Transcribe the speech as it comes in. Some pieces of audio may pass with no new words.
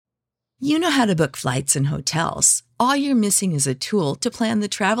You know how to book flights and hotels. All you're missing is a tool to plan the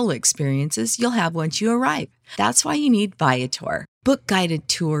travel experiences you'll have once you arrive. That's why you need Viator. Book guided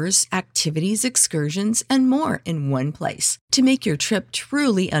tours, activities, excursions, and more in one place to make your trip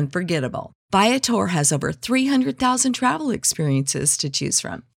truly unforgettable. Viator has over 300,000 travel experiences to choose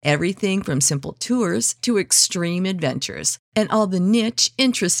from. Everything from simple tours to extreme adventures and all the niche,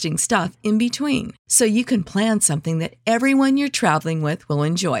 interesting stuff in between. So you can plan something that everyone you're traveling with will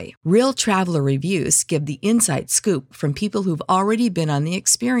enjoy. Real traveler reviews give the inside scoop from people who've already been on the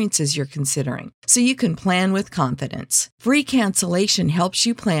experiences you're considering. So you can plan with confidence. Free cancellation helps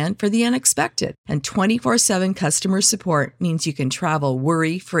you plan for the unexpected. And 24/7 customer support means you can travel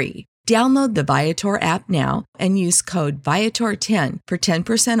worry-free. Download the Viator app now and use code Viator10 for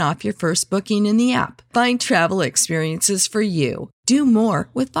 10% off your first booking in the app. Find travel experiences for you. Do more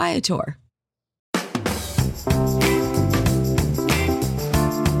with Viator.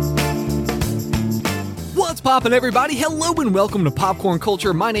 What's poppin', everybody? Hello and welcome to Popcorn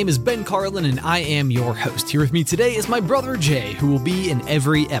Culture. My name is Ben Carlin and I am your host. Here with me today is my brother Jay, who will be in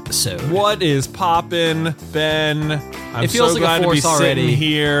every episode. What is poppin', Ben? I'm It feels so like a glad to be force already. sitting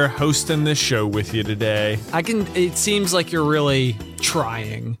here hosting this show with you today. It seems like you're really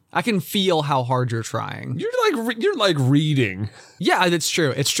trying. I can feel how hard you're trying. You're like reading. Yeah, that's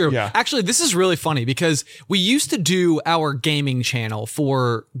true. It's true. Yeah. Actually, this is really funny because we used to do our gaming channel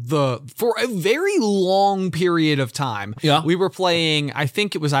for a very long period of time. Yeah. We were playing, I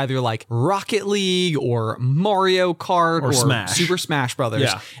think it was either like Rocket League or Mario Kart or Smash. Super Smash Brothers.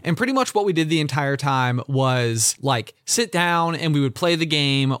 Yeah. And pretty much what we did the entire time was like sit down and we would play the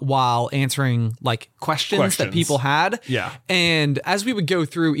game while answering like questions that people had. Yeah. And as we would go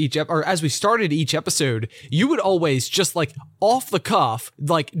through or as we started each episode, you would always just like off the cuff,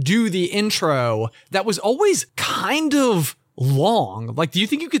 like do the intro that was always kind of long. Like, do you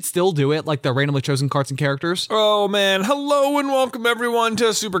think you could still do it, like the randomly chosen cards and characters? Oh man, hello and welcome everyone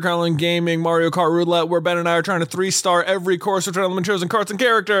to Super Carlin Gaming Mario Kart Roulette, where Ben and I are trying to 3-star every course with randomly chosen cards and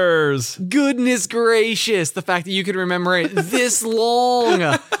characters. Goodness gracious, the fact that you could remember it this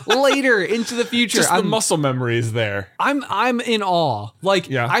long later into the future. Just the muscle memory is there. I'm in awe. Like,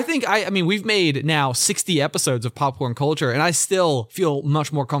 Yeah. I mean, we've made now 60 episodes of Popcorn Culture, and I still feel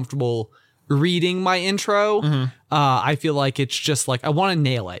much more comfortable reading my intro. Mm-hmm. I feel like it's just like, I want to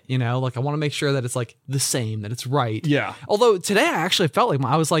nail it, you know? Like, I want to make sure that it's like the same, that it's right. Yeah. Although today I actually felt like,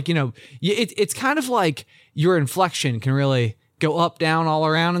 I was like, you know, it's kind of like your inflection can really go up, down, all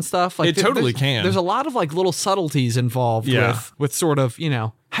around and stuff. Like It totally there's- can. There's a lot of like little subtleties involved Yeah. with sort of, you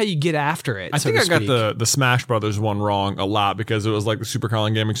know, how you get after it. I so think to I got speak. the Smash Brothers one wrong a lot because it was like the Super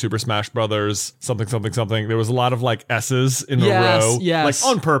Carlin Gaming Super Smash Brothers something. There was a lot of like S's in a row, yes. like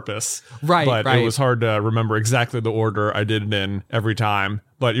on purpose. Right, but right. it was hard to remember exactly the order I did it in every time.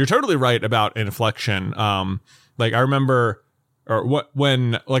 But you're totally right about inflection. Like I remember,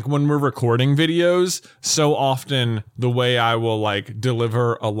 when we're recording videos, so often the way I will like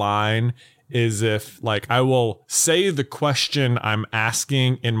deliver a line is if like I will say the question I'm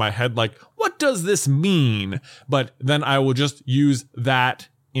asking in my head, like, what does this mean? But then I will just use that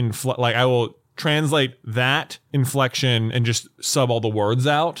like I will translate that inflection and just sub all the words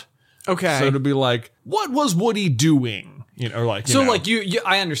out. Okay. So to be like, what was Woody doing? You know, or like, you So know. like you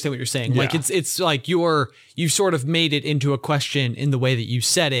I understand what you're saying. Like Yeah. it's like you've sort of made it into a question in the way that you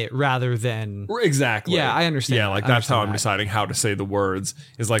said it rather than Exactly. Yeah, I understand Yeah, that. like I that's how I'm understand deciding how to say the words.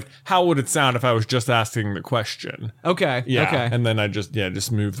 Is like, how would it sound if I was just asking the question? Okay. Yeah. Okay. And then I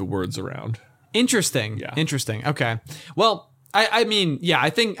just move the words around. Interesting. Yeah. Interesting. Okay. Well, I mean, yeah, I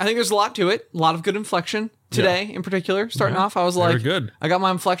think there's a lot to it. A lot of good inflection today in particular. Starting off, I was Very like, good. I got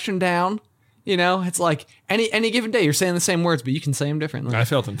my inflection down. You know, it's like any given day you're saying the same words, but you can say them differently. I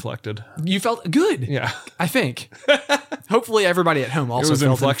felt inflected. You felt good. Yeah. I think. Hopefully everybody at home also It was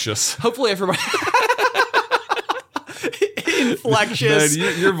felt inflectious. Hopefully everybody inflectious.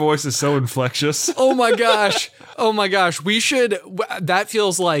 Man, your voice is so inflectious. Oh my gosh. Oh my gosh. That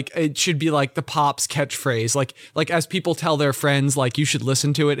feels like it should be like the Pops catchphrase. Like as people tell their friends, like you should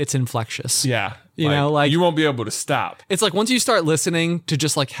listen to it, it's inflectious. Yeah. You know, like you won't be able to stop. it's like once you start listening to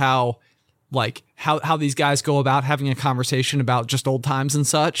just like how these guys go about having a conversation about just old times and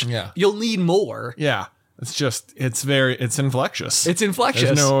such, Yeah. you'll need more. Yeah. It's inflectious. It's inflectious.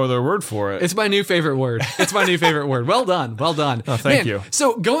 There's no other word for it. It's my new favorite word. It's my new favorite word. Well done. Well done. Oh, thank you.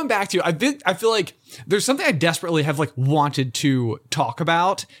 So going back to, I feel like there's something I desperately have like wanted to talk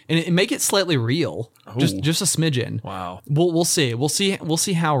about and make it slightly real. Just a smidgen. Wow. We'll see. We'll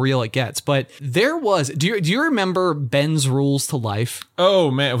see how real it gets. But there was, do you remember Ben's Rules to Life?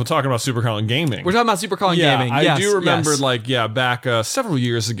 Oh man, we're talking about Super Colin Gaming. We're talking about Super Colin Gaming. I do remember yes. back several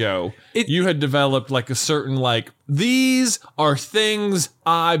years ago, you had developed like a certain like, these are things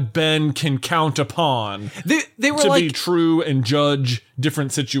Ben can count upon they were to like, be true and judge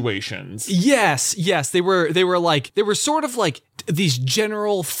different situations. Yes. They were sort of like these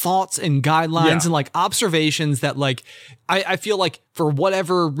general thoughts and guidelines and like observations that like I feel like for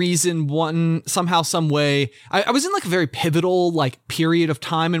whatever reason, somehow, some way, I was in like a very pivotal like period of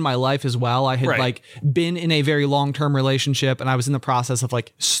time in my life as well. I had like been in a very long-term relationship and I was in the process of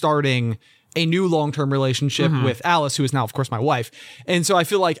like starting a new long-term relationship with Alice, who is now, of course, my wife. And so I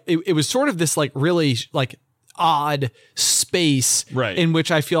feel like it was sort of this like really like odd space in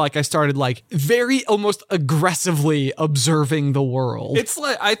which I feel like I started like very almost aggressively observing the world. It's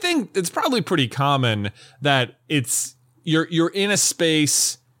like, I think it's probably pretty common that you're in a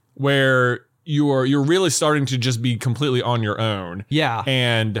space where you're really starting to just be completely on your own. Yeah.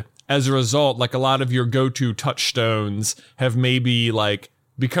 And as a result, like a lot of your go-to touchstones have maybe like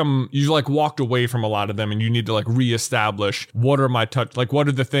you like walked away from a lot of them and you need to like reestablish what are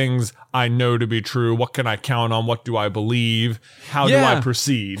the things I know to be true? What can I count on? What do I believe? How do I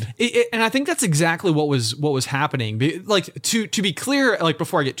proceed? And I think that's exactly what was happening. Like to be clear, like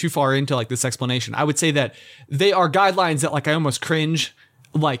before I get too far into like this explanation, I would say that they are guidelines that like I almost cringe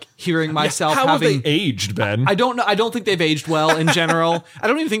like hearing myself How having have they aged, Ben? I don't know. I don't think they've aged well in general. I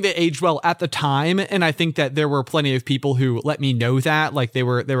don't even think they aged well at the time. And I think that there were plenty of people who let me know that, like they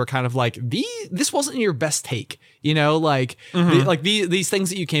were kind of like, this wasn't your best take, you know, like, these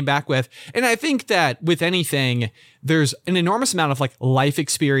things that you came back with. And I think that with anything, there's an enormous amount of like life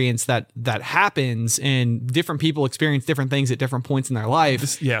experience that happens, and different people experience different things at different points in their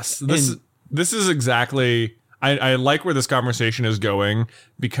life. This is exactly, I like where this conversation is going,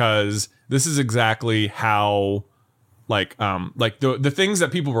 because this is exactly how like the things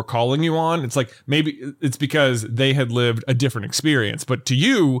that people were calling you on, it's like maybe it's because they had lived a different experience, but to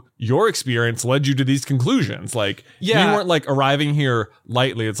you, your experience led you to these conclusions. Like you weren't like arriving here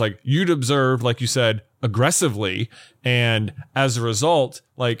lightly. It's like you'd observed, like you said, aggressively, and as a result,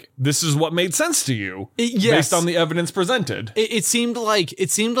 like this is what made sense to you based on the evidence presented. It seemed like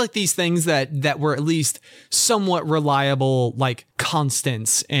these things that were at least somewhat reliable, like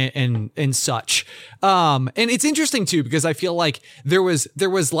constants and such. And it's interesting too, because I feel like there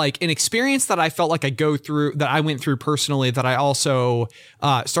was like an experience that I felt like I went through personally, that I also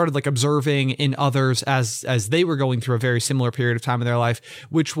started like observing in others as they were going through a very similar period of time in their life,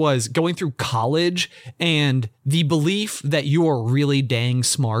 which was going through college and the belief that you are really dang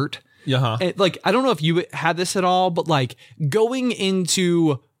smart. And, like, I don't know if you had this at all, but like going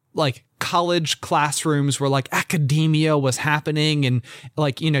into like college classrooms where like academia was happening, and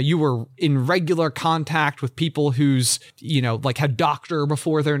like, you know, you were in regular contact with people who's, you know, like had doctor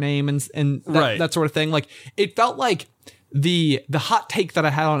before their name and that sort of thing. Like it felt like the hot take that I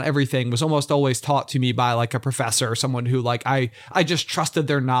had on everything was almost always taught to me by like a professor or someone who like I just trusted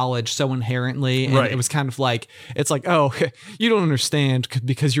their knowledge so inherently. And it was kind of like, it's like, oh, you don't understand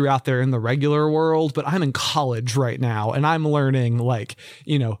because you're out there in the regular world, but I'm in college right now and I'm learning, like,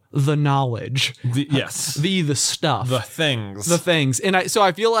 you know, the knowledge, the stuff, the things. And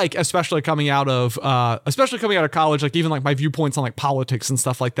I feel like, especially coming out of college, like even like my viewpoints on like politics and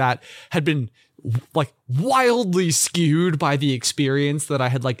stuff like that had been like wildly skewed by the experience that I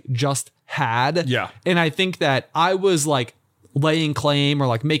had like just had. Yeah. And I think that I was like laying claim or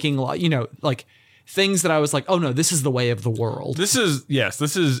like making, you know, like things that I was like, oh no, this is the way of the world.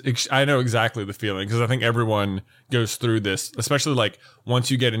 I know exactly the feeling, because I think everyone goes through this, especially like once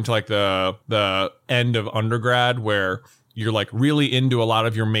you get into like the end of undergrad, where you're like really into a lot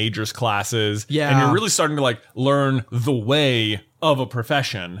of your majors classes. And you're really starting to like learn the way of a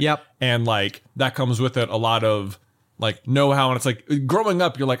profession. And like that comes with it a lot of like know-how. And it's like growing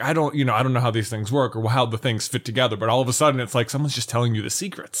up, you're like, I don't know how these things work or how the things fit together. But all of a sudden it's like someone's just telling you the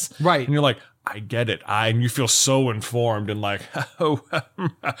secrets. Right. And you're like, I get it. And you feel so informed and like,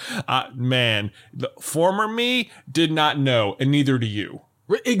 man, the former me did not know, and neither do you.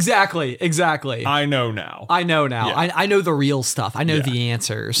 Exactly. I know now. Yeah. I know the real stuff. I know the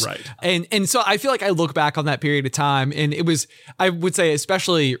answers. Right. And so I feel like I look back on that period of time, and it was, I would say,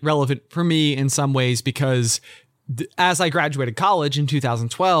 especially relevant for me in some ways, because as I graduated college in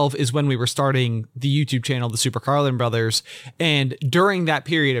 2012 is when we were starting the YouTube channel, the Super Carlin Brothers. And during that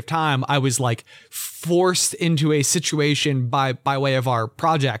period of time, I was like forced into a situation by way of our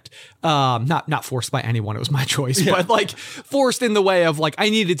project. Not forced by anyone. It was my choice, but like forced in the way of like, I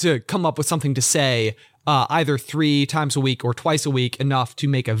needed to come up with something to say either 3 times a week or twice a week enough to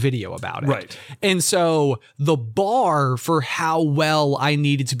make a video about it. Right. And so the bar for how well I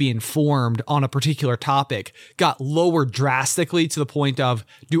needed to be informed on a particular topic got lowered drastically to the point of,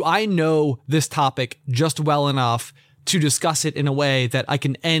 do I know this topic just well enough to discuss it in a way that I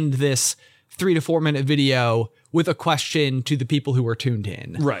can end this 3 to 4 minute video with a question to the people who are tuned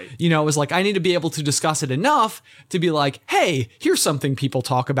in. Right. You know, it was like, I need to be able to discuss it enough to be like, hey, here's something people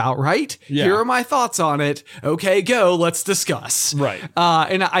talk about, right? Yeah. Here are my thoughts on it. Okay, go, let's discuss. Right.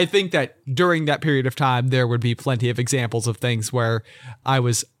 And I think that during that period of time, there would be plenty of examples of things where I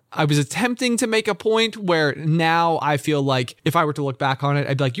was attempting to make a point where now I feel like if I were to look back on it,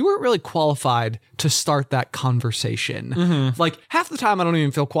 I'd be like, you weren't really qualified to start that conversation. Like half the time I don't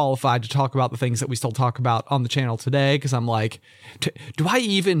even feel qualified to talk about the things that we still talk about on the channel today. Cause I'm like, do I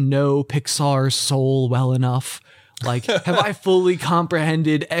even know Pixar's soul well enough? Like, have I fully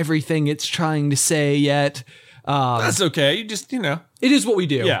comprehended everything it's trying to say yet? That's okay. You just, It is what we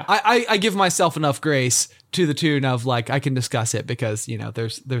do. Yeah. I give myself enough grace to the tune of like, I can discuss it because,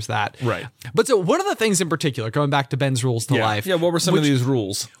 there's that. Right. But so what are the things in particular, going back to Ben's rules to life? Yeah. What were some of these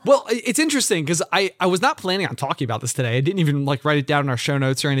rules? Well, it's interesting because I was not planning on talking about this today. I didn't even like write it down in our show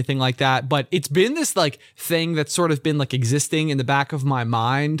notes or anything like that. But it's been this like thing that's sort of been like existing in the back of my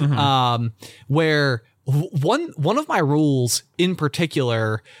mind, where one of my rules in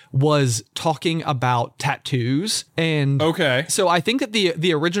particular was talking about tattoos. And Okay. so I think that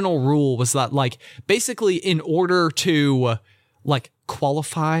the original rule was that like basically in order to like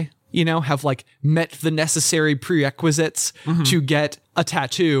qualify, have like met the necessary prerequisites to get a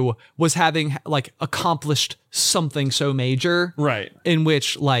tattoo was having like accomplished something so major. Right. In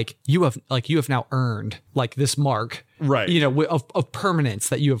which like you have now earned like this mark. Right. Of permanence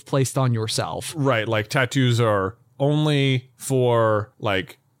that you have placed on yourself. Right. Like tattoos are only for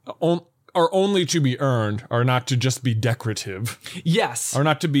like, are only to be earned, are not to just be decorative, Yes. are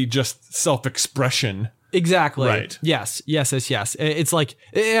not to be just self-expression. Exactly. Right. Yes. It's like,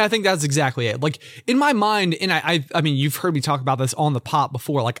 I think that's exactly it. Like in my mind, and I mean, you've heard me talk about this on the pot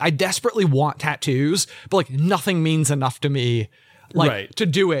before. Like I desperately want tattoos, but like nothing means enough to me. Like to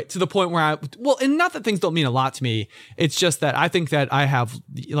do it to the point where and not that things don't mean a lot to me. It's just that I think that I have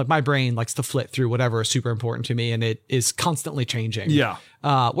like my brain likes to flit through whatever is super important to me and it is constantly changing. Yeah.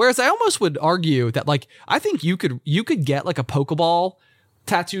 Whereas I almost would argue that like, I think you could get like a Pokeball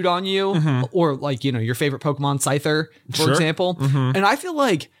tattooed on you or like, your favorite Pokemon Scyther, for example. And I feel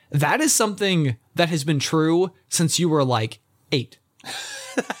like that is something that has been true since you were like 8.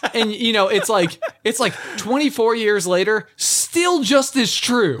 And it's like 24 years later, still just as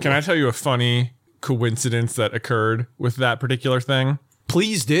true. Can I tell you a funny coincidence that occurred with that particular thing?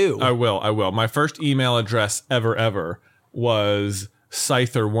 Please do. I will. My first email address ever was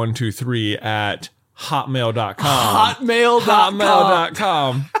Scyther123 at hotmail.com.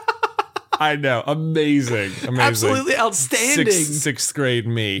 Hotmail.com. I know. Amazing. Absolutely outstanding. Sixth grade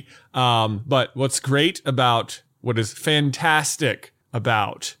me. But what's great about what is fantastic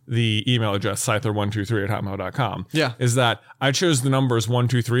about the email address Scyther123 at hotmail.com is that I chose the numbers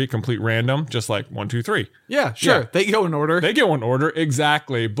 123 complete random, just like 123. Yeah, sure. Yeah. They go in order.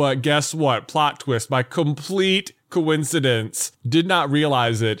 Exactly. But guess what? Plot twist. By complete coincidence, did not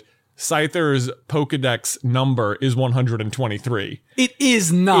realize it. Scyther's Pokedex number is 123. It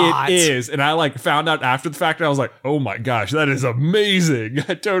is not. It is. And I found out after the fact and I was like, oh my gosh, that is amazing.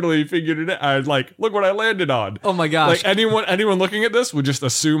 I totally figured it out. I was like, look what I landed on. Oh my gosh. Anyone looking at this would just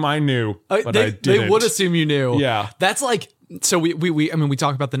assume I knew, but I didn't. They would assume you knew. Yeah. That's like, so we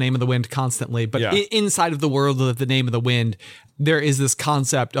talk about the name of the wind constantly, but inside of the world of the name of the wind, there is this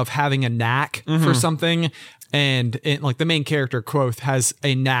concept of having a knack for something. And like the main character, Quoth, has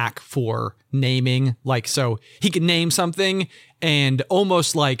a knack for naming. Like, so he can name something and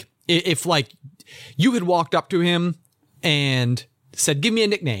almost like if like you had walked up to him and said, give me a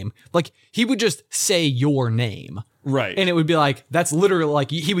nickname, like he would just say your name. Right. And it would be like, that's literally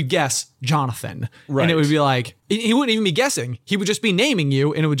like, he would guess Jonathan. Right. And it would be like, he wouldn't even be guessing. He would just be naming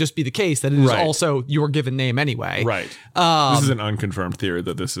you, and it would just be the case that it is also your given name anyway. Right. This is an unconfirmed theory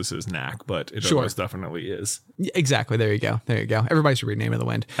that this is his knack, but it almost definitely is. Exactly. There you go. Everybody should read Name of the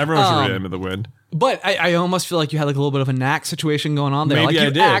Wind. Everyone should read Name of the Wind. But I almost feel like you had like a little bit of a knack situation going on there. Maybe like I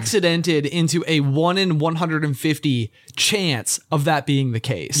did. Accidented into a 1 in 150 chance of that being the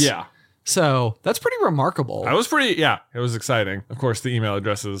case. Yeah. So that's pretty remarkable. It was exciting. Of course, the email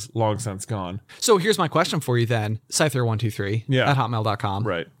address is long since gone. So here's my question for you then. Scyther123 at hotmail.com.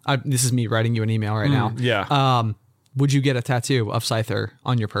 Right. This is me writing you an email right now. Yeah. Would you get a tattoo of Scyther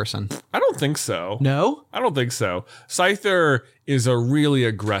on your person? I don't think so. No? I don't think so. Scyther is a really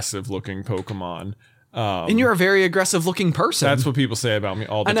aggressive looking Pokemon. And you're a very aggressive looking person. That's what people say about me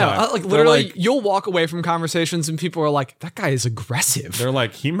all the I know. time. Like literally, you'll walk away from conversations and people are like, that guy is aggressive. They're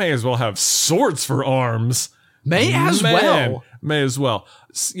like, he may as well have swords for arms. May as well. May as well.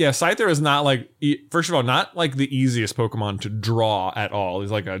 Yeah, Scyther is not like, first of all, not like the easiest Pokemon to draw at all.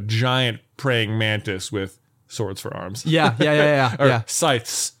 He's like a giant praying mantis with swords for arms. Yeah. Or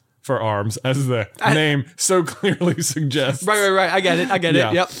scythes for arms, as the name so clearly suggests. Right. I get it.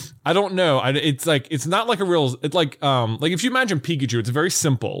 Yep. I don't know. It's not like a real. It's like if you imagine Pikachu, it's very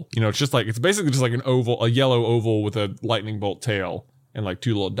simple. You know, it's basically just like an oval, a yellow oval with a lightning bolt tail and like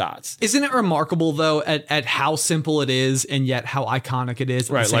two little dots. Isn't it remarkable though at how simple it is and yet how iconic it is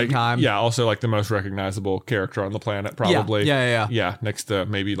at the same time? Yeah. Also, like the most recognizable character on the planet, probably. Yeah. Yeah. Next to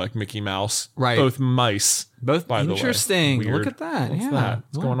maybe like Mickey Mouse. Right. Both mice. Both by interesting. The way. Look at that. What's that?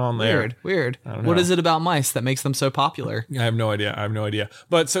 What's going on there? Weird. I don't know. What is it about mice that makes them so popular? I have no idea.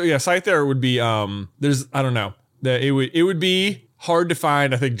 But so yeah, Scyther would be there's I don't know. It would be hard to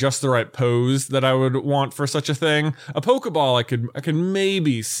find, I think, just the right pose that I would want for such a thing. A Pokeball I could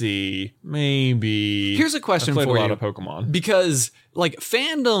maybe see. Maybe. Here's a question I've played for a lot you. of Pokemon. Because like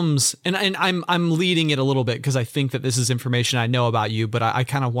fandoms, and I'm leading it a little bit because I think that this is information I know about you, but I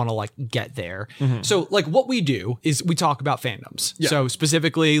kind of want to like get there. Mm-hmm. So like what we do is we talk about fandoms. Yeah. So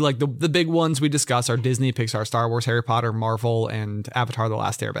specifically like the big ones we discuss are Disney, Pixar, Star Wars, Harry Potter, Marvel, and Avatar: The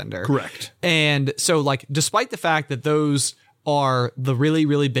Last Airbender. Correct. And so like despite the fact that those are the really,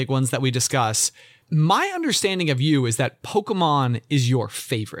 really big ones that we discuss, my understanding of you is that Pokemon is your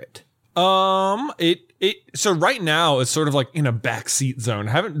favorite. So right now it's sort of like in a backseat zone.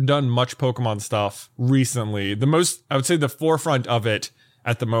 I haven't done much Pokemon stuff recently. I would say the forefront of it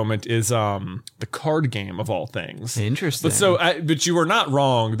at the moment is the card game of all things. Interesting. But you are not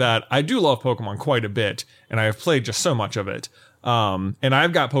wrong that I do love Pokemon quite a bit, and I have played just so much of it. And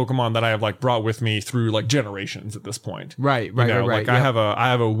I've got Pokemon that I have like brought with me through like generations at this point. Right. Like Yep. I have a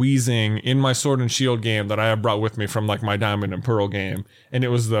Weezing in my Sword and Shield game that I have brought with me from like my Diamond and Pearl game, and it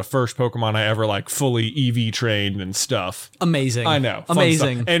was the first Pokemon I ever like fully EV trained and stuff. Amazing. I know, fun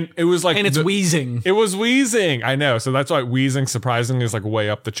Amazing. stuff. And it was like, and it's Weezing. It was Weezing. I know, so that's why Weezing surprisingly is like way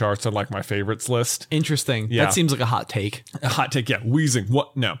up the charts on like my favorites list. Interesting. Yeah. That seems like a hot take. A hot take, yeah. Weezing.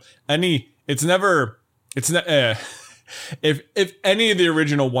 What? No. If any of the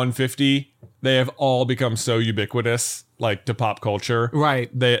original 150, they have all become so ubiquitous, like to pop culture, Right.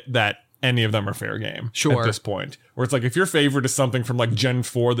 That any of them are fair game. Sure. At this point, where it's like if your favorite is something from like Gen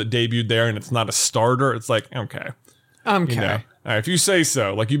 4 that debuted there and it's not a starter, it's like okay. Okay. You know, all right, if you say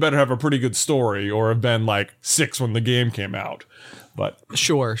so, like you better have a pretty good story or have been like 6 when the game came out. But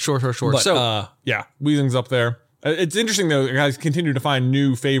Sure. but, So yeah, Weezing's up there. It's interesting though, guys continue to find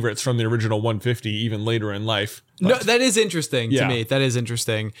new favorites from the original 150 even later in life. no, that is interesting to Yeah. me. That is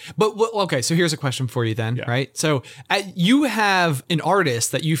interesting. But okay, so here's a question for you then, Yeah. right? So you have an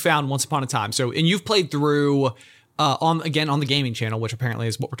artist that you found once upon a time. So and you've played through on the gaming channel, which apparently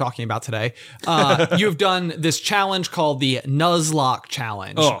is what we're talking about today. You've done this challenge called the Nuzlocke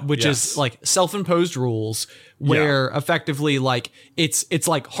challenge, which yes. is like self-imposed rules where effectively like it's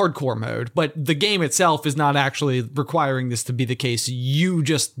like hardcore mode, but the game itself is not actually requiring this to be the case. You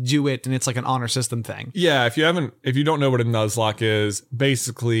just do it and it's like an honor system thing. Yeah, if you don't know what a Nuzlocke is,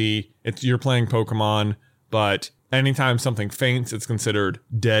 basically you're playing Pokemon, but anytime something faints, it's considered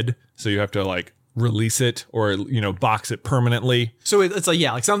dead. So you have to like release it or box it permanently. So it's like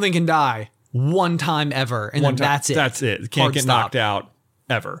like something can die one time ever, and then that's it. That's it. It can't Hard get stop. knocked out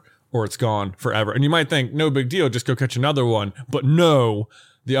ever, or it's gone forever. And you might think, no big deal, just go catch another one. But no,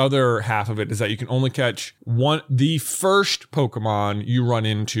 the other half of it is that you can only catch the first Pokemon you run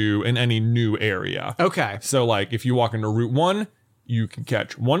into in any new area. Okay. So like if you walk into Route 1, you can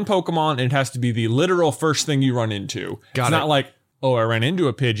catch one Pokemon, and it has to be the literal first thing you run into. Got it's it. not like, oh, I ran into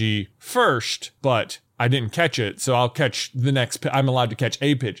a Pidgey first, but I didn't catch it, so I'll catch the next. I'm allowed to catch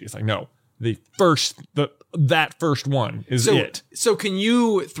a Pidgey. It's like, no, that first one is it. So can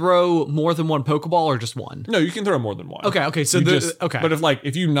you throw more than one Pokeball or just one? No, you can throw more than one. Okay. So okay. But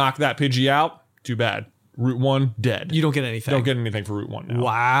if you knock that Pidgey out, too bad. Route 1 dead. You don't get anything. Don't get anything for Route 1 now.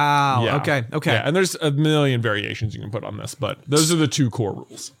 Wow. Yeah. Okay. Yeah, and there's a million variations you can put on this, but those are the 2 core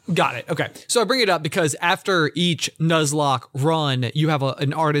rules. Got it. Okay. So I bring it up because after each Nuzlocke run, you have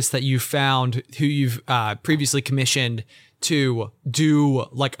an artist that you found who you've previously commissioned to do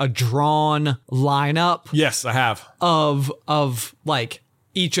like a drawn lineup Yes, I have. of like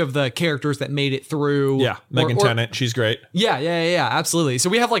each of the characters that made it through. Yeah, Megan Tennant, she's great. Yeah, absolutely. So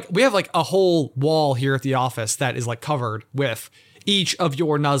we have like a whole wall here at the office that is like covered with each of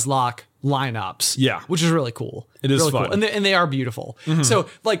your Nuzlocke lineups. Yeah. which is really cool. It is really fun. cool. And they are beautiful. So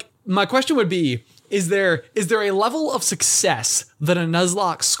like my question would be, is there a level of success that a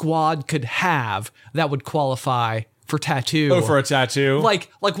Nuzlocke squad could have that would qualify for tattoo? Oh, for a tattoo? Like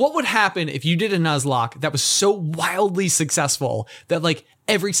what would happen if you did a Nuzlocke that was so wildly successful that like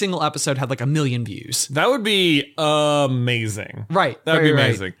every single episode had like 1 million views? That would be amazing. Right. That would be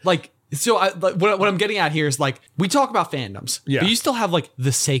amazing. Like, so what I'm getting at here is like, we talk about fandoms, Yeah. but you still have like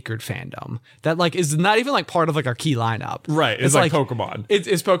the sacred fandom that like is not even like part of like our key lineup. Right. It's like Pokemon.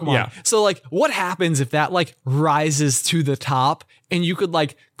 It's Pokemon. Yeah. So like, what happens if that like rises to the top and you could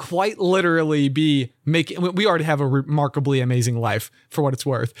like quite literally be making, we already have a remarkably amazing life for what it's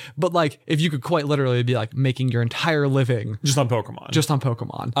worth, but like if you could quite literally be like making your entire living Just on Pokemon. just on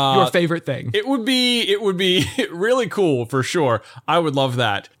Pokemon, your favorite thing. It would be really cool for sure. I would love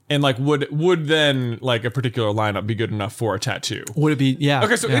that. And like would then like a particular lineup be good enough for a tattoo? Would it be? Yeah.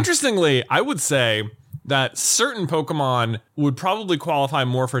 Okay, so yeah. interestingly, I would say that certain Pokemon would probably qualify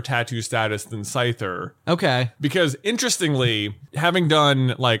more for tattoo status than Scyther. Okay. Because interestingly, having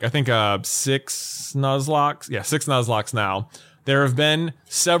done like I think 6 Nuzlocks now, there have been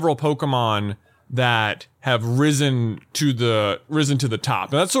several Pokemon that have risen to the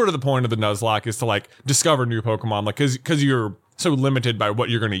top. And that's sort of the point of the Nuzlocke, is to like discover new Pokemon, like because you're so limited by what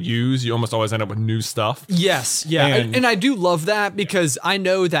you're going to use, you almost always end up with new stuff. Yes, yeah. And I do love that, because I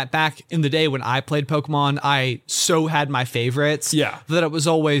know that back in the day when I played Pokemon, I so had my favorites. Yeah. That it was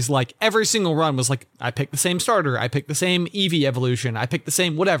always like every single run was like, I picked the same starter, I picked the same Eevee evolution, I picked the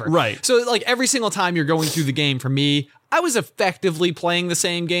same whatever. Right. So like every single time you're going through the game, for me, I was effectively playing the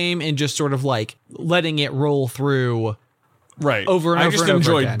same game and just sort of like letting it roll through. Right. Over and I over just and over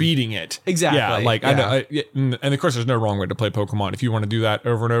enjoyed again. beating it. Exactly. Yeah. Like, Yeah. and of course, there's no wrong way to play Pokemon. If you want to do that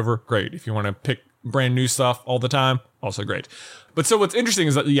over and over, great. If you want to pick brand new stuff all the time, also great. But so what's interesting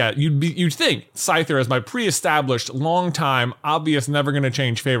is that, yeah, you'd think Scyther, as my pre-established, long time, obvious, never going to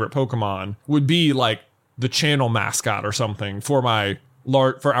change favorite Pokemon, would be like the channel mascot or something for our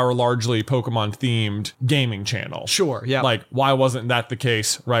largely Pokemon themed gaming channel. Sure. Yeah. Like, why wasn't that the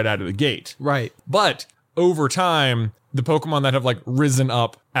case right out of the gate? Right. But over time, the Pokemon that have like risen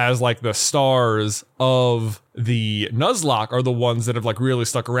up as like the stars of the Nuzlocke are the ones that have like really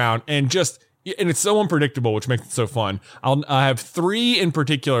stuck around, and it's so unpredictable, which makes it so fun. I have 3 in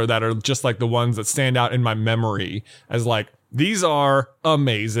particular that are just like the ones that stand out in my memory as like, these are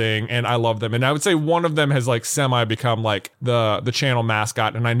amazing and I love them. And I would say one of them has like semi become like the channel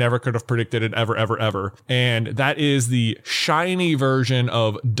mascot, and I never could have predicted it ever. And that is the shiny version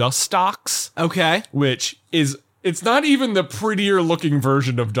of Dustox. Okay. Which is, it's not even the prettier looking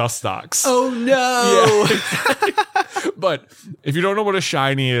version of Dustox. Oh no. Yeah. But if you don't know what a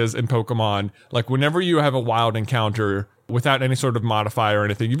shiny is in Pokemon, like whenever you have a wild encounter without any sort of modifier or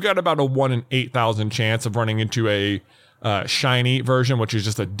anything, you've got about a 1 in 8,000 chance of running into a shiny version, which is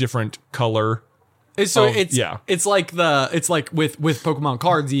just a different color. It's like it's like with Pokemon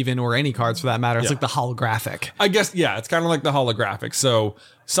cards, even, or any cards for that matter. It's like the holographic. I guess, yeah, it's kind of like the holographic. So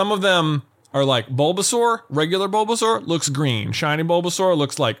some of them are like Bulbasaur, regular Bulbasaur looks green. Shiny Bulbasaur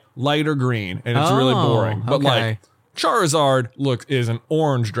looks like lighter green, and it's really boring. But okay. like Charizard is an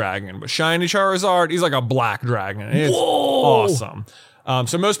orange dragon, but shiny Charizard, he's like a black dragon. It's awesome.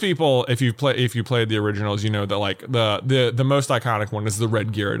 So most people, if you played the originals, you know that like the most iconic one is the red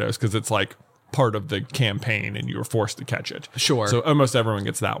Gyarados, because it's like part of the campaign and you were forced to catch it. Sure. So almost everyone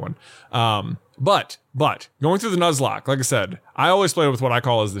gets that one. But going through the Nuzlocke, like I said, I always play with what I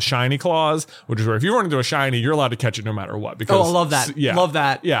call as the shiny clause, which is where if you run into a shiny, you're allowed to catch it no matter what. Because, I love that. Yeah, Love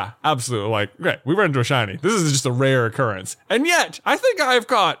that. Yeah, absolutely. Like, great, we run into a shiny. This is just a rare occurrence. And yet, I think I've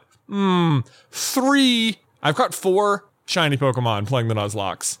caught 4 shiny Pokemon playing the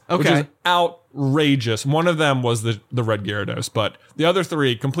Nuzlocks. Which Okay. is outrageous. One of them was the red Gyarados, but the other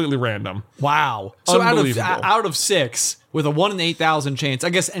 3 completely random. Wow. So Unbelievable. out of 6, with a 1 in 8,000 chance, I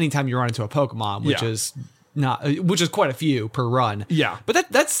guess anytime you run into a Pokemon, which Yeah. is quite a few per run. Yeah.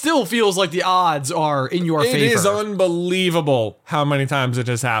 But that still feels like the odds are in your favor. It is unbelievable how many times it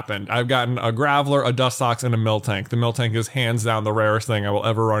has happened. I've gotten a Graveler, a Dustox, and a Miltank. The Miltank is hands down the rarest thing I will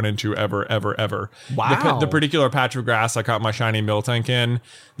ever run into, ever. Wow. The particular patch of grass I caught my shiny Miltank in,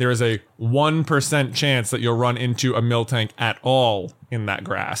 there is a 1% chance that you'll run into a Miltank at all in that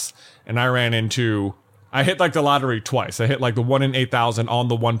grass. And I ran into I hit like the lottery twice. I hit like the 1 in 8,000 on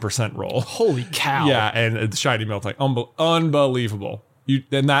the 1% roll. Holy cow. Yeah, and it's shiny Miltank. Unbelievable.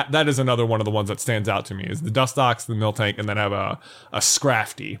 And that is another one of the ones that stands out to me is the Dustox, the Miltank, and then I have a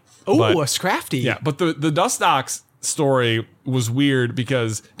Scrafty. Oh, a Scrafty. Yeah, but the Dustox story was weird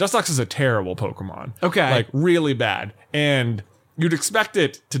because Dustox is a terrible Pokemon. Okay. Like really bad. And you'd expect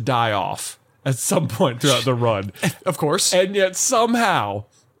it to die off at some point throughout the run. Of course. And yet somehow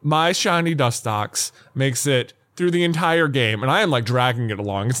my shiny Dustox makes it through the entire game, and I am like dragging it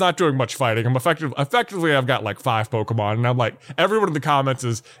along. It's not doing much fighting. I'm effectively I've got like 5 Pokemon, and I'm like, everyone in the comments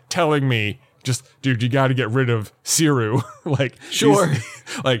is telling me, just, dude, you got to get rid of Siru. Like, sure.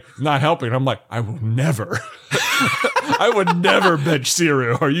 Like, not helping. I'm like, I will never. I would never bench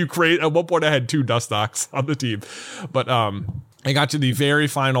Siru. Are you crazy? At one point, I had 2 Dustox on the team, but I got to the very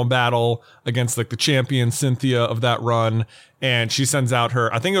final battle against like the champion Cynthia of that run, and she sends out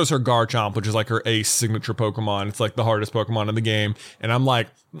her, I think it was her Garchomp, which is like her ace signature Pokemon. It's like the hardest Pokemon in the game. And I'm like,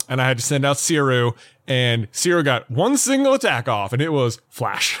 and I had to send out Siru, and Siru got 1 single attack off, and it was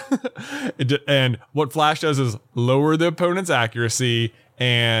Flash. And what Flash does is lower the opponent's accuracy,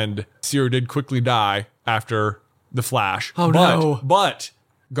 and Siru did quickly die after the Flash. Oh, no. But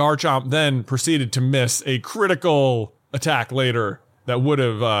Garchomp then proceeded to miss a critical attack later that would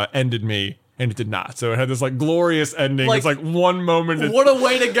have ended me, and it did not. So it had this like glorious ending. Like, it's like one moment. What a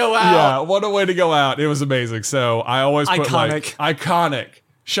way to go out. Yeah, what a way to go out. It was amazing. So I always put iconic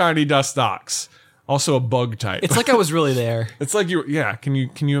shiny Dustox. Also a bug type. It's like I was really there. It's like can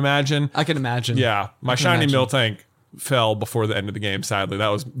you imagine? I can imagine. Yeah. My shiny Miltank fell before the end of the game, sadly. That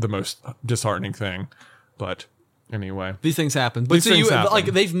was the most disheartening thing. But anyway, these things happen. But like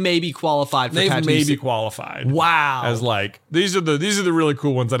they've maybe qualified for They've maybe qualified. Wow. As like these are the really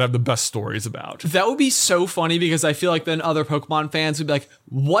cool ones that have the best stories about. That would be so funny because I feel like then other Pokemon fans would be like,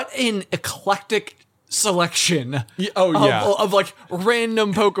 what an eclectic selection of like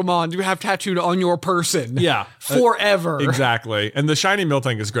random Pokemon you have tattooed on your person. Yeah. Forever. Exactly. And the shiny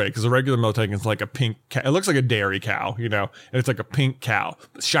Miltank is great because the regular Miltank is like a pink cow. It looks like a dairy cow, and it's like a pink cow.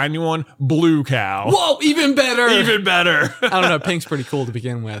 The shiny one, blue cow. Whoa, even better. Even better. I don't know. Pink's pretty cool to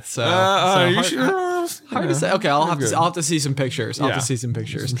begin with. So, you sure? Hard to say. Okay, I'll have to see some pictures. I'll have to see some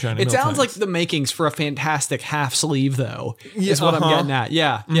pictures. It sounds like the makings for a fantastic half sleeve, though. Is what I'm getting at.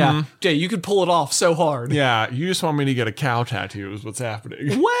 Yeah, yeah. Jay, you could pull it off so hard. Yeah, you just want me to get a cow tattoo is what's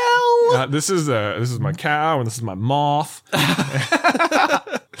happening. Well, this is my cow and this is my moth.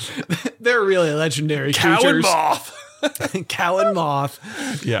 They're really legendary cow creatures. And moth. Cow and moth.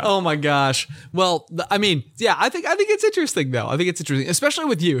 Yeah. Oh my gosh. Well, I mean, yeah, I think it's interesting though. I think it's interesting, especially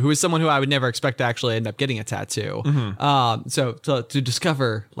with you, who is someone who I would never expect to actually end up getting a tattoo. So to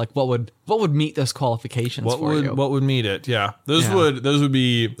discover like what would meet those qualifications for you. What would meet it? Yeah. Those would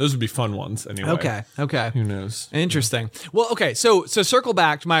be fun ones anyway. Okay. Who knows? Interesting. Yeah. Well, okay. So circle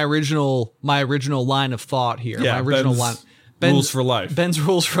back to my original line of thought here. Yeah. My original line. Rules for life. Ben's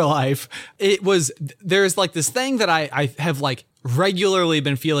rules for life. There's like this thing that I have like regularly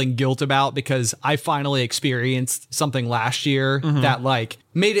been feeling guilt about because I finally experienced something last year that like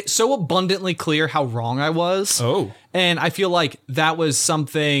made it so abundantly clear how wrong I was. Oh. And I feel like that was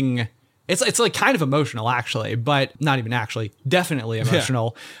something. It's like kind of emotional actually, but not even actually, definitely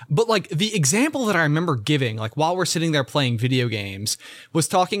emotional. Yeah. But like the example that I remember giving, like while we're sitting there playing video games, was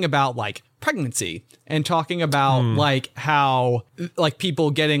talking about like pregnancy and talking about like how like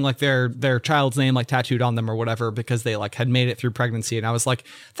people getting like their child's name like tattooed on them or whatever because they like had made it through pregnancy. And I was like,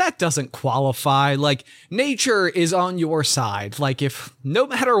 that doesn't qualify. Like nature is on your side. Like if no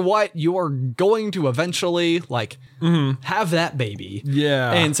matter what, you're going to eventually like have that baby.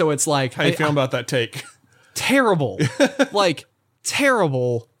 Yeah. And so it's like, how you feeling about that take? Terrible. Like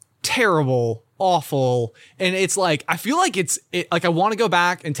terrible, awful. And it's like I feel like it's like I want to go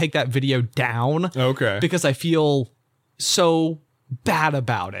back and take that video down. Okay. Because I feel so bad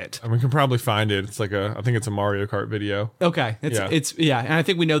about it. And we can probably find it. It's like I think it's a Mario Kart video. Okay. It's and I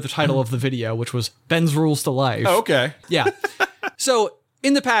think we know the title of the video, which was Ben's Rules to Life. Oh, okay. Yeah. So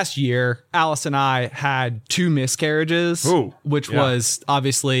in the past year, Alice and I had 2 miscarriages, which was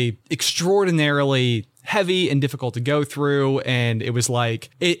obviously extraordinarily heavy and difficult to go through. And it was like,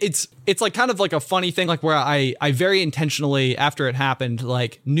 it's like kind of like a funny thing, like where I very intentionally, after it happened,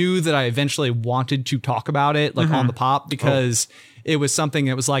 like knew that I eventually wanted to talk about it, like on the pop, because it was something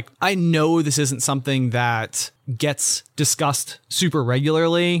that was like, I know this isn't something that gets discussed super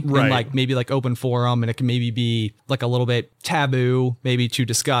regularly in Right. like maybe like open forum, and it can maybe be like a little bit taboo maybe to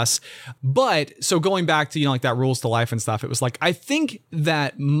discuss. But so going back to, you know, like that rules to life and stuff, it was like, I think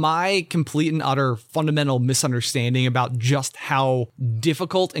that my complete and utter fundamental misunderstanding about just how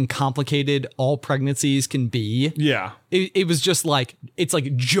difficult and complicated all pregnancies can be. Yeah. It was just like, it's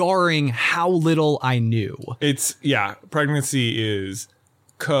like jarring how little I knew. Pregnancy is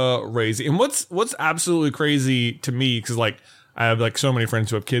crazy. And what's absolutely crazy to me, because like I have like so many friends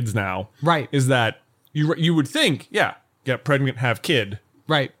who have kids now, Right. is that you would think, yeah, get pregnant, have kid,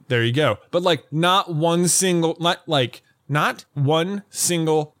 Right. there you go. But like not one single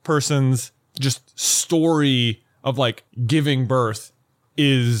person's just story of like giving birth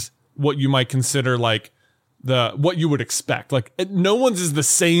is what you might consider like what you would expect. Like no one's is the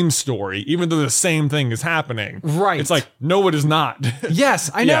same story, even though the same thing is happening. Right. It's like, no, it is not.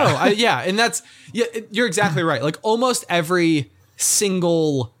 Yes, I know. Yeah. And that's, you're exactly right. Like almost every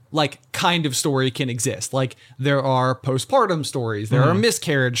single like kind of story can exist. Like there are postpartum stories, there are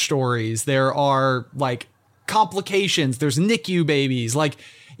miscarriage stories, there are like complications, there's NICU babies, like,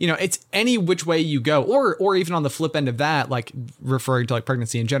 you know, it's any which way you go, or even on the flip end of that, like referring to like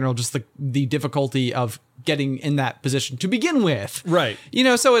pregnancy in general, just the difficulty of getting in that position to begin with. Right. You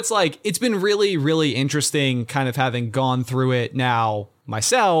know, so it's like, it's been really, really interesting kind of having gone through it now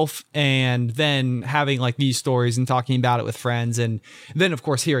myself, and then having like these stories and talking about it with friends, and then of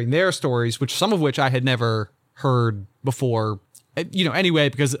course hearing their stories, which some of which I had never heard before, you know, anyway,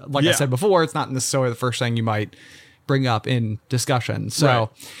 because like I said before, it's not necessarily the first thing you might bring up in discussion.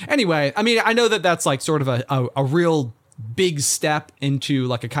 So anyway, I mean, I know that that's like sort of a real big step into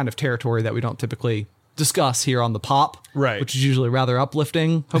like a kind of territory that we don't typically discuss here on the pop, right? Which is usually rather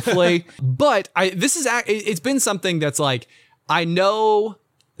uplifting, hopefully. But it's been something that's like, I know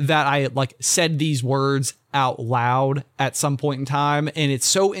that I like said these words out loud at some point in time, and it's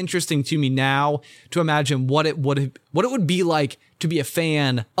so interesting to me now to imagine what it would be like to be a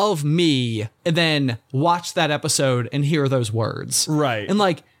fan of me and then watch that episode and hear those words. Right. And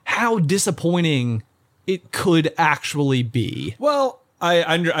like how disappointing it could actually be. Well,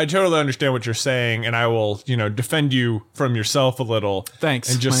 I totally understand what you're saying, and I will, you know, defend you from yourself a little.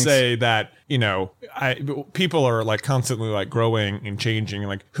 Thanks. And just Thanks. say that, you know, people are like constantly like growing and changing, and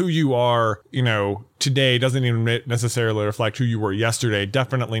like who you are, you know, today doesn't even necessarily reflect who you were yesterday.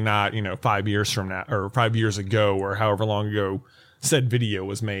 Definitely not, you know, 5 years from now or 5 years ago or however long ago said video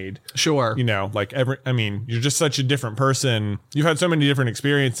was made. Sure. You know, like you're just such a different person. You've had so many different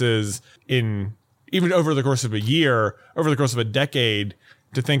experiences even over the course of a year, over the course of a decade,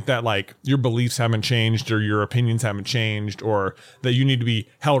 to think that like your beliefs haven't changed or your opinions haven't changed, or that you need to be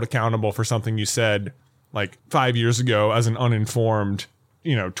held accountable for something you said like 5 years ago as an uninformed,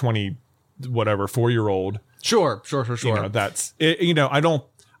 you know, 4-year-old. Sure. You know, that's it. You know, I don't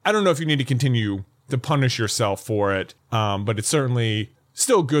know if you need to continue to punish yourself for it. But it's certainly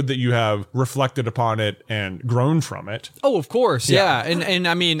still good that you have reflected upon it and grown from it. Oh, of course. Yeah. And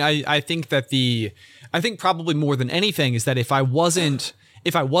I mean, I think that I think probably more than anything is that if I wasn't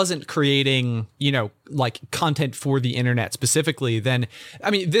creating, you know, like content for the internet specifically, then,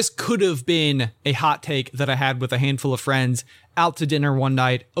 I mean, this could have been a hot take that I had with a handful of friends out to dinner one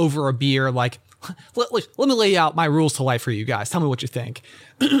night over a beer, like, let me lay out my rules to life for you guys. Tell me what you think.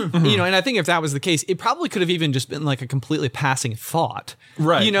 You know, and I think if that was the case, it probably could have even just been like a completely passing thought.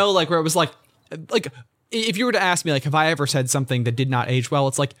 Right. You know, like where it was like if you were to ask me, like, have I ever said something that did not age well?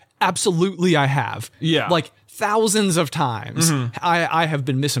 It's like, absolutely I have. Yeah. Like thousands of times. I have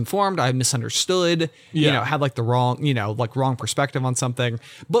been misinformed. I have misunderstood, you know, had like the wrong, you know, like wrong perspective on something.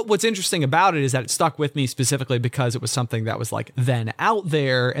 But what's interesting about it is that it stuck with me specifically because it was something that was like then out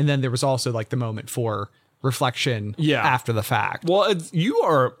there. And then there was also like the moment for reflection after the fact. Well, you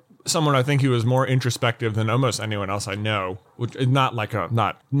are someone I think who is more introspective than almost anyone else I know, which is not like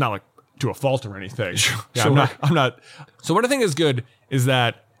to a fault or anything. Yeah, I'm not. So what I think is good is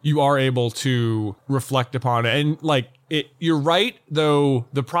that you are able to reflect upon it. And like you're right, though.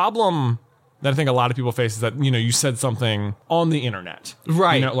 The problem that I think a lot of people face is that, you know, you said something on the internet.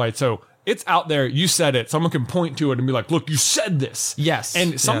 Right. You know, like, so it's out there. You said it. Someone can point to it and be like, look, you said this. Yes.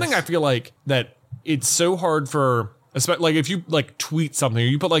 And something I feel like that it's so hard for, especially like if you like tweet something or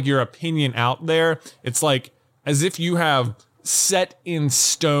you put like your opinion out there, it's like as if you have set in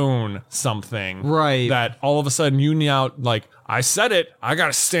stone something. Right. That all of a sudden you now like, I said it, I got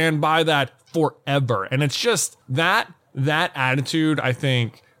to stand by that forever. And it's just that attitude, I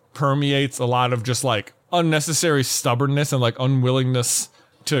think, permeates a lot of just like unnecessary stubbornnness and like unwillingness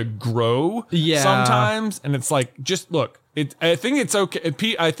to grow sometimes. And it's like, just look, I think it's okay.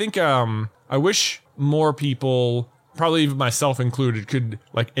 I think, I wish more people, probably even myself included, could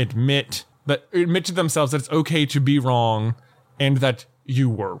like admit to themselves that it's okay to be wrong and that you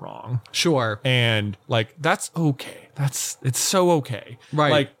were wrong. Sure. And like, that's okay. It's so okay.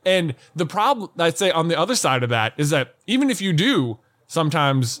 Right. Like, and the problem I'd say on the other side of that is that even if you do,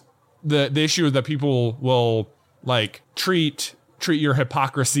 sometimes the issue is that people will like treat your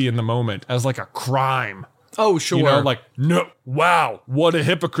hypocrisy in the moment as like a crime. Oh, sure. You know, like, no, wow, what a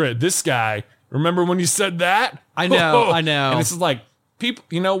hypocrite. This guy, remember when you said that? I know. And it's just like, people,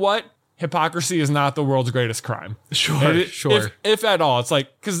 you know what? Hypocrisy is not the world's greatest crime. Sure. If at all. It's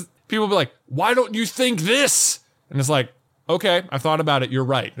like, because people be like, why don't you think this? And it's like, okay, I thought about it. You're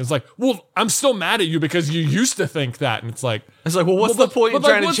right. And it's like, well, I'm still mad at you because you used to think that. And it's like, well, what's the point in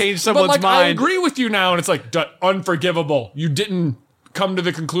trying to change someone's mind? I agree with you now. And it's like, unforgivable. You didn't come to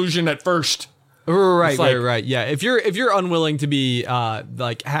the conclusion at first. Right. Yeah. If you're unwilling to be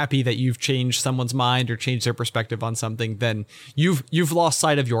like happy that you've changed someone's mind or changed their perspective on something, then you've lost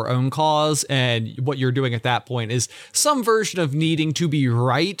sight of your own cause, and what you're doing at that point is some version of needing to be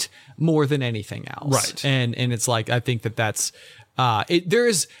right more than anything else. Right. And it's like, I think that's there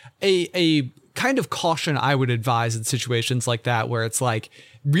is a kind of caution I would advise in situations like that, where it's like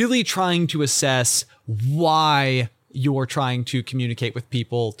really trying to assess why you're trying to communicate with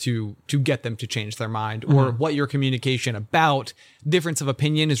people to get them to change their mind, or what your communication about difference of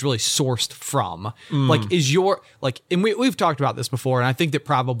opinion is really sourced from. Like, is your, like, and we've talked about this before, and I think that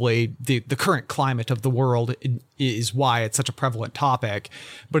probably the current climate of the world is why it's such a prevalent topic,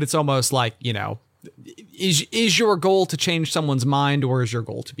 but it's almost like, you know, is your goal to change someone's mind, or is your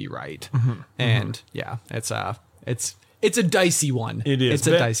goal to be right? And yeah, it's a dicey one. It is. It's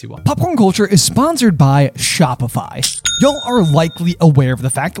a dicey one. Popcorn Culture is sponsored by Shopify. Y'all are likely aware of the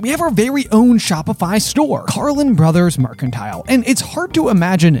fact that we have our very own Shopify store, Carlin Brothers Mercantile, and it's hard to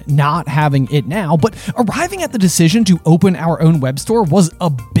imagine not having it now, but arriving at the decision to open our own web store was a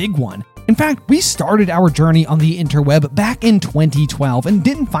big one. In fact, we started our journey on the interweb back in 2012 and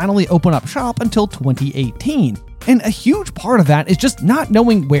didn't finally open up shop until 2018. And a huge part of that is just not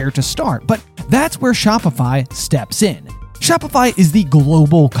knowing where to start, but that's where Shopify steps in. Shopify is the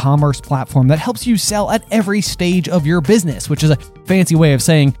global commerce platform that helps you sell at every stage of your business, which is a fancy way of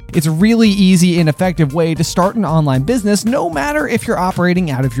saying it's a really easy and effective way to start an online business, no matter if you're operating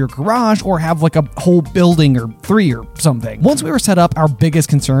out of your garage or have like a whole building or 3 or something. Once we were set up, our biggest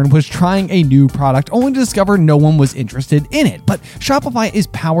concern was trying a new product, only to discover no one was interested in it. But Shopify is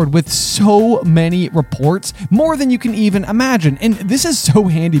powered with so many reports, more than you can even imagine. And this is so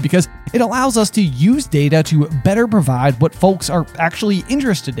handy because it allows us to use data to better provide what folks are actually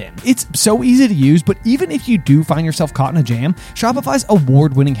interested in. It's so easy to use, but even if you do find yourself caught in a jam, Shopify's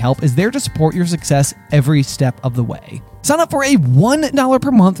award-winning help is there to support your success every step of the way. Sign up for a $1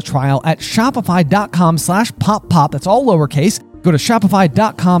 per month trial at shopify.com/poppop. That's all lowercase. Go to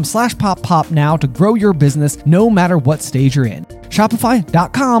shopify.com/poppop now to grow your business no matter what stage you're in.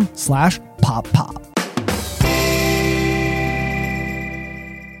 Shopify.com/poppop.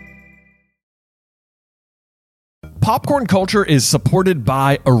 Popcorn Culture is supported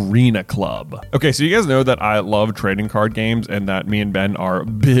by Arena Club. Okay, so you guys know that I love trading card games and that me and Ben are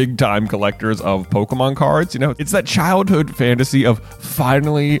big time collectors of Pokemon cards. You know, it's that childhood fantasy of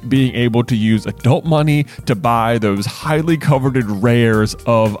finally being able to use adult money to buy those highly coveted rares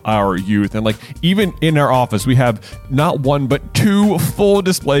of our youth. And like, even in our office, we have not one, but 2 full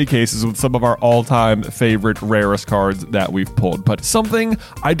display cases with some of our all-time favorite rarest cards that we've pulled. But something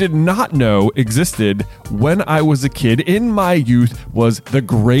I did not know existed when I was a kid in my youth was the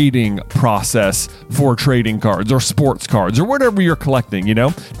grading process for trading cards or sports cards or whatever you're collecting. You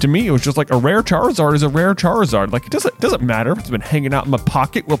know, to me it was just like a rare Charizard is a rare Charizard. Like, it doesn't matter if it's been hanging out in my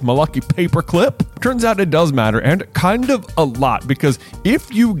pocket with my lucky paper clip. Turns out it does matter, and kind of a lot, because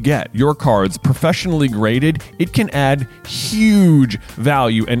if you get your cards professionally graded, it can add huge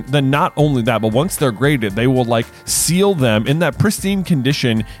value. And then not only that, but once they're graded, they will like seal them in that pristine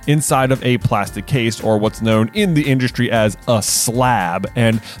condition inside of a plastic case, or what's known in the industry as a slab.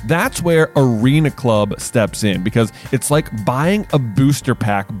 And that's where Arena Club steps in, because it's like buying a booster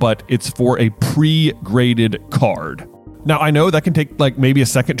pack, but it's for a pre-graded card. Now, I know that can take like maybe a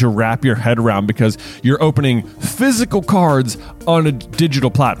second to wrap your head around, because you're opening physical cards on a digital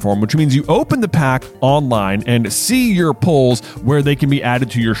platform, which means you open the pack online and see your pulls where they can be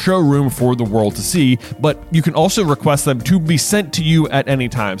added to your showroom for the world to see, but you can also request them to be sent to you at any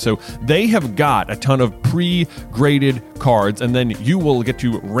time. So they have got a ton of pre-graded cards, and then you will get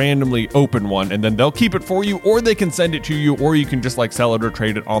to randomly open one, and then they'll keep it for you, or they can send it to you, or you can just like sell it or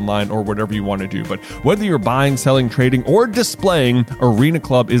trade it online or whatever you want to do. But whether you're buying, selling, trading, or displaying, Arena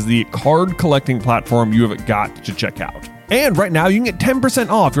Club is the card collecting platform you have got to check out. And right now, you can get 10%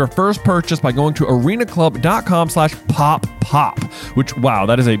 off your first purchase by going to arenaclub.com/poppop, which, wow,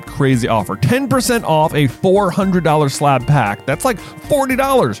 that is a crazy offer. 10% off a $400 slab pack. That's like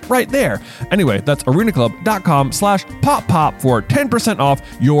 $40 right there. Anyway, that's arenaclub.com/poppop for 10% off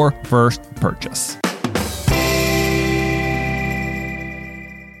your first purchase.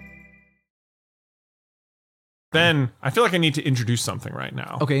 Ben, I feel like I need to introduce something right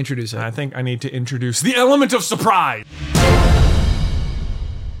now. Okay, introduce it. I think I need to introduce the element of surprise.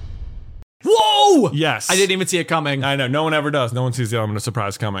 Whoa! Yes. I didn't even see it coming. I know. No one ever does. No one sees the element of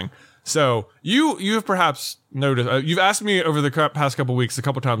surprise coming. So you have perhaps noticed, you've asked me over the past couple weeks a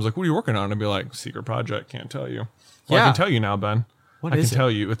couple times, like, what are you working on? And I'd be like, secret project, can't tell you. Well, Yeah. I can tell you now, Ben. What I is can it? tell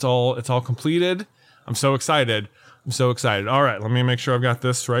you. It's all completed. I'm so excited. All right, let me make sure I've got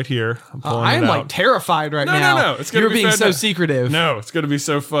this right here. I'm pulling I it am out. like terrified right No, now. no. It's gonna You're be being so fantastic. secretive. No, it's going to be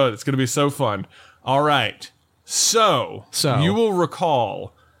so fun. It's going to be so fun. All right. So you will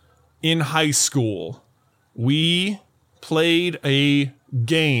recall in high school, we played a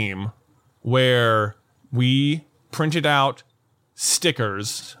game where we printed out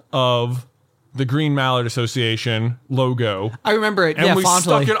stickers of the Green Mallard Association logo. I remember it. And yeah, we fondly.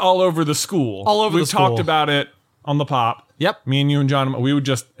 stuck it all over the school. All over we the school. talked about it on the pop. Yep. Me and you and John, we would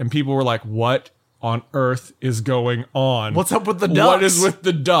just, and people were like, what on earth is going on? What's up with the What ducks? is with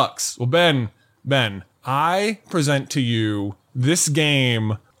the ducks? Well, Ben, I present to you this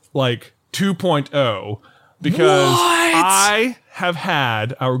game like 2.0 because What? I have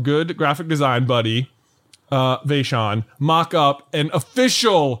had our good graphic design buddy, Vaishon, mock up an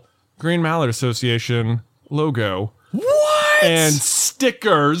official Green Mallard Association logo. What? And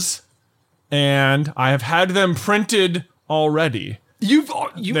stickers, and I have had them printed already. you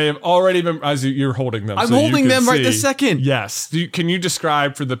They have already been, as you're holding them. I'm so you holding can them right see. this second. Yes. Can you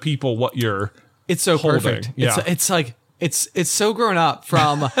describe for the people what you're It's so holding? perfect. Yeah. It's like it's so grown up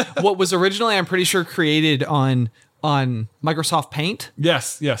from what was originally, I'm pretty sure, created on Microsoft Paint.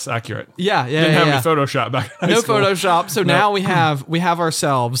 Yes, accurate. Yeah. Didn't have any Photoshop back in high No school. Photoshop. So now we have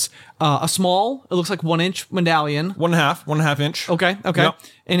ourselves a small, it looks like 1-inch medallion. 1.5 inch. Okay. Yep.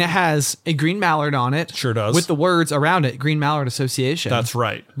 And it has a green mallard on it. Sure does. With the words around it, Green Mallard Association. That's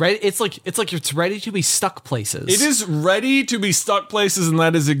right. Right? It's like it's ready to be stuck places. It is ready to be stuck places, and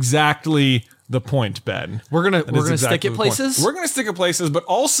that is exactly the point, Ben. We're gonna That is stick exactly it the point. places. We're gonna stick it places, but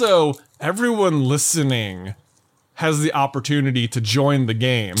also everyone listening has the opportunity to join the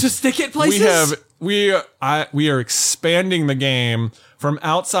game. To stick it places? We are expanding the game from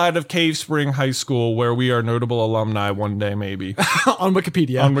outside of Cave Spring High School, where we are notable alumni one day, maybe on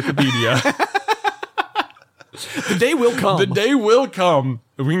Wikipedia. on Wikipedia. The day will come. The day will come.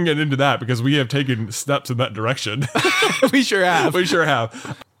 We can get into that because we have taken steps in that direction. We sure have. We sure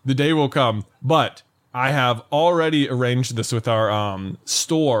have. The day will come, but I have already arranged this with our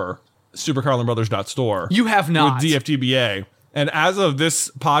store, supercarlinbrothers.store. You have not. With DFTBA. And as of this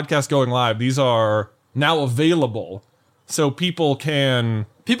podcast going live, these are now available. So people can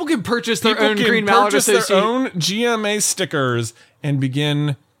purchase their own Green Mallard purchase their Association. own GMA stickers and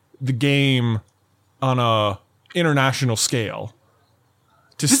begin the game on a international scale.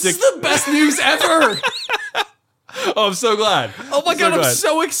 This is the best news ever. Oh, I'm so glad. Oh my God, I'm glad.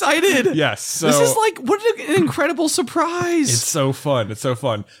 so excited. Yes. So This is like, what an incredible surprise. It's so fun. It's so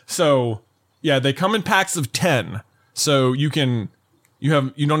fun. So yeah, they come in packs of 10. So you don't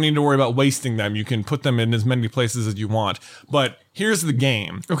need to worry about wasting them. You can put them in as many places as you want. But here's the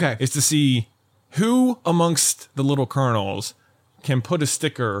game. Okay. Is to see who amongst the little kernels can put a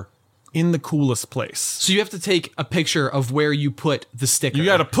sticker in the coolest place. So you have to take a picture of where you put the sticker. You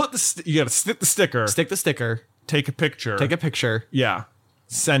got to stick the sticker. stick the sticker, Take a picture. take a picture. Yeah.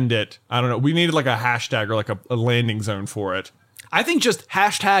 Send it. I don't know. We needed like a hashtag or like a landing zone for it. I think just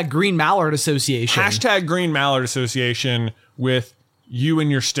hashtag Green Mallard Association. Hashtag Green Mallard Association with you and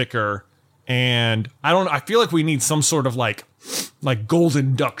your sticker. And I feel like we need some sort of like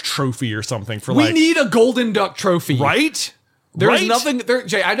golden duck trophy or something for We need a golden duck trophy. right? There's Right? nothing there,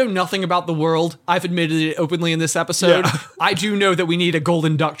 Jay. I know nothing about the world. I've admitted it openly in this episode. Yeah. I do know that we need a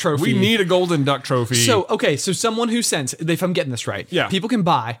golden duck trophy. We need a golden duck trophy. So, okay, so someone who sends, if I'm getting this right, Yeah. people can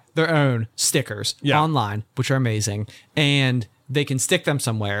buy their own stickers online, which are amazing, and they can stick them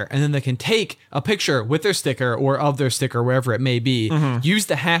somewhere, and then they can take a picture with their sticker or of their sticker, wherever it may be, use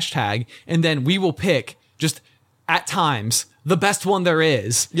the hashtag, and then we will pick, just at times, the best one there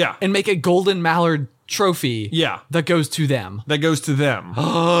is, and make a golden mallard trophy that goes to them. that goes to them.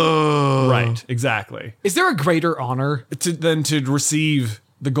 Right, exactly. Is there a greater honor? Than to receive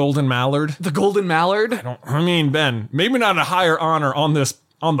The Golden Mallard. The Golden Mallard? I mean, Ben, maybe not a higher honor on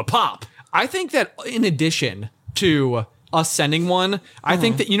the pop. I think that in addition to us sending one, I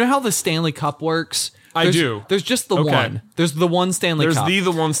think that, you know how the Stanley Cup works? I do. There's just the one. There's the one Stanley Cup. There's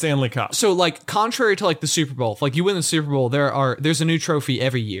the one Stanley Cup. So, like, contrary to, like, the Super Bowl, like, you win the Super Bowl, there's a new trophy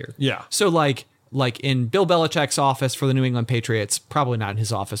every year. Yeah. So, like in Bill Belichick's office for the New England Patriots, probably not in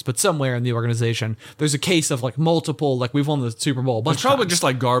his office, but somewhere in the organization, there's a case of, like, multiple, like, we've won the Super Bowl a bunch There's probably of times. just,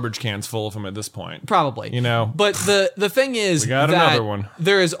 like, garbage cans full of them at this point. Probably. You know? But the thing is We got that another one.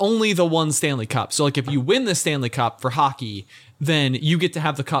 there is only the one Stanley Cup. So, like, if you win the Stanley Cup for hockey, then you get to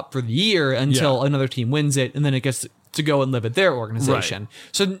have the cup for the year until another team wins it, and then it gets to go and live at their organization. Right.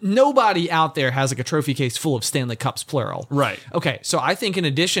 So nobody out there has, like, a trophy case full of Stanley Cups, plural. Right. Okay, so I think in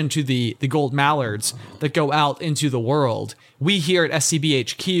addition to the gold mallards that go out into the world, we here at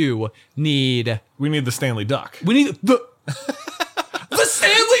SCBHQ need... We need the Stanley Duck. We need the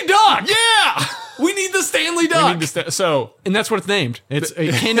Stanley Duck! Yeah! We need the Stanley Duck! And that's what it's named. It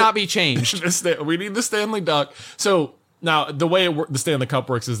cannot be changed. We need the Stanley Duck. So... Now, the way the Stanley Cup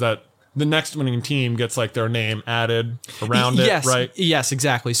works is that the next winning team gets, like, their name added around it, right? Yes,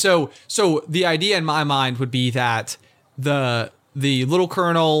 exactly. So the idea in my mind would be that the little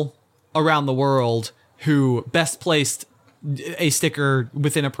colonel around the world who best placed a sticker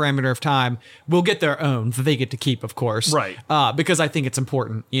within a parameter of time will get their own that they get to keep, of course. Right. Because I think it's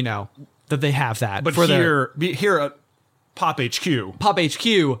important, you know, that they have that. But here at Pop HQ,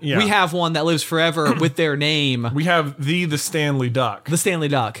 we have one that lives forever with their name. We have the Stanley Duck. The Stanley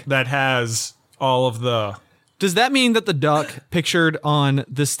Duck. That has all of the... Does that mean that the duck pictured on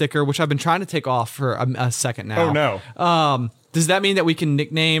this sticker, which I've been trying to take off for a second now? Oh, no. Does that mean that we can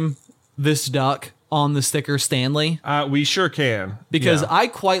nickname this duck on the sticker Stanley? We sure can. Because I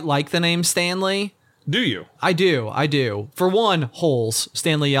quite like the name Stanley. Do you? I do. For one, holes,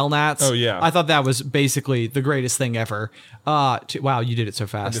 Stanley Yelnats. Oh, yeah. I thought that was basically the greatest thing ever. Wow, you did it so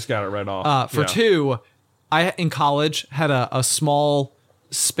fast. I just got it right off. For two, I, in college, had a small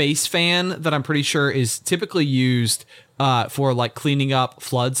space fan that I'm pretty sure is typically used for, like, cleaning up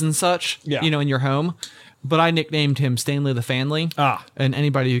floods and such, you know, in your home. But I nicknamed him Stanley the Fanley. And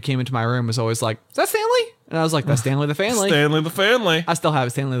anybody who came into my room was always like, is that Stanley? And I was like, that's Stanley the Fanley. Stanley the Fanley. I still have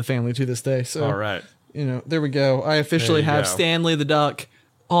Stanley the Fanley to this day. So, all right. You know, there we go. I officially have Stanley the Duck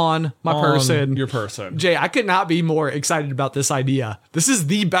on my person. Your person. Jay, I could not be more excited about this idea. This is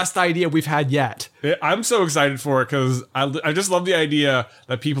the best idea we've had yet. I'm so excited for it because I just love the idea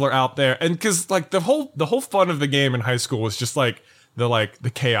that people are out there. And because, like, the whole fun of the game in high school was just, like,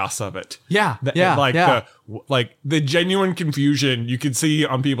 the chaos of it. Yeah. The genuine confusion you could see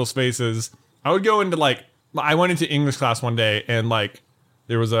on people's faces. I would go into, like, I went into English class one day and, like,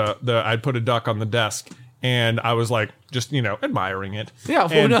 there was I'd put a duck on the desk and I was, like, just, you know, admiring it. Yeah,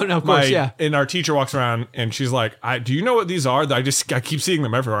 of course, yeah. And our teacher walks around and she's like, do you know what these are? I keep seeing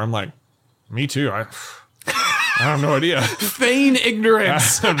them everywhere. I'm like, me too. I have no idea. Feign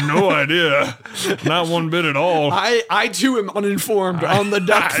ignorance. I have no idea. Not one bit at all. I too am uninformed on the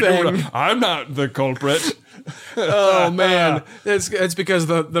duck thing. I'm not the culprit. Oh man, it's because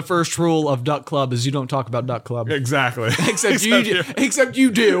the first rule of Duck Club is you don't talk about Duck Club. Exactly. Except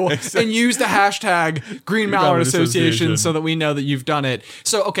you do, and use the hashtag Green Mallard Association so that we know that you've done it.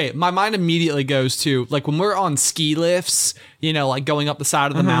 So okay, my mind immediately goes to, like, when we're on ski lifts, you know, like going up the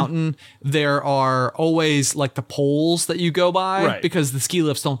side of the mountain, there are always, like, the poles that you go by because the ski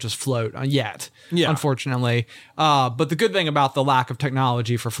lifts don't just float yet. Yeah. Unfortunately. But the good thing about the lack of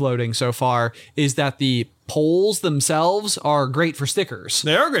technology for floating so far is that the poles themselves are great for stickers.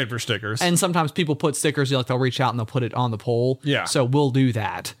 They are great for stickers. And sometimes people put stickers, like, they'll reach out and they'll put it on the pole. Yeah. So we'll do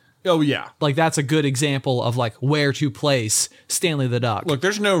that. Oh, yeah. Like, that's a good example of, like, where to place Stanley the Duck. Look,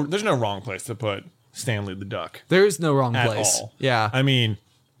 there's no wrong place to put Stanley the Duck. There is no wrong at place. All. Yeah. I mean,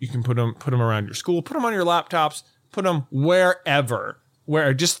 you can put them around your school, put them on your laptops, put them wherever. Where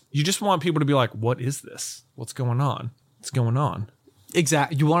you just want people to be like, what is this? What's going on? What's going on?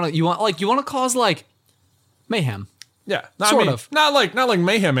 Exactly. You want to cause, like, mayhem. Yeah. Sort of. Not like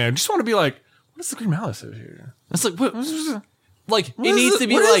mayhem, man. Just want to be like, what is the Green Mallard Association? It's like, what? Like, what it needs to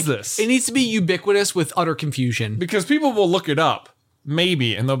be like this? It needs to be ubiquitous with utter confusion. Because people will look it up,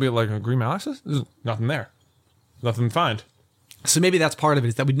 maybe, and they'll be like, a Green Mallard Association? There's nothing there. Nothing to find. So maybe that's part of it,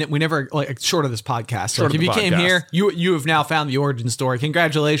 is that we never, like, short of this podcast. Like, if you came here, you have now found the origin story.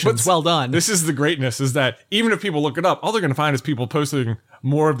 Congratulations. Well done. This is the greatness, is that even if people look it up, all they're going to find is people posting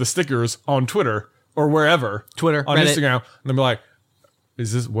more of the stickers on Twitter or wherever. Twitter, on Reddit. Instagram. And they'll be like,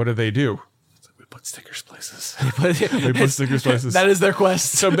 what do they do? It's like, we put stickers places. We put stickers places. That is their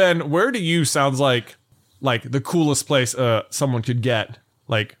quest. So Ben, where do you sounds like the coolest place someone could get,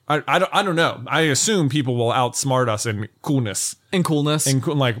 Like I don't know. I assume people will outsmart us in coolness And coolness. and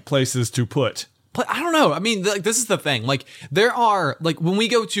like places to put. But I don't know. I mean, like, this is the thing. Like, there are, like, when we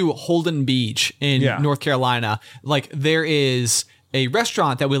go to Holden Beach in Yeah. North Carolina, like, there is a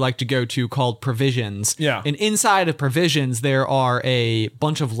restaurant that we like to go to called Provisions. Yeah. And inside of Provisions, there are a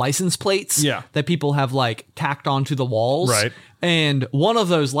bunch of license plates Yeah. that people have, like, tacked onto the walls. Right. And one of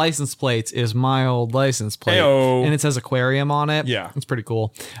those license plates is my old license plate. Heyo. And it says aquarium on it. Yeah. It's pretty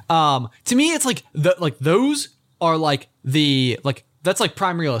cool. To me, it's like, those are, like, that's like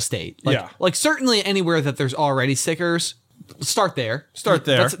prime real estate. Like, Yeah. Like certainly anywhere that there's already stickers, start there. Start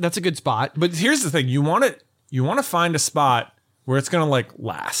there. That's a good spot. But here's the thing: you want to find a spot where it's gonna like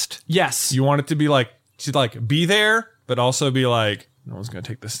last. Yes. You want it to be like be there, but also be like no one's gonna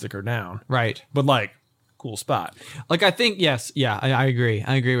take this sticker down. Right. But like cool spot. Like, I think, yes. Yeah, I agree.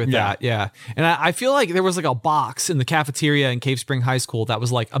 I agree with Yeah. that. Yeah. And I feel like there was like a box in the cafeteria in Cave Spring High School that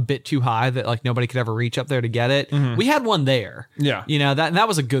was like a bit too high that like nobody could ever reach up there to get it. We had one there. Yeah. You know, that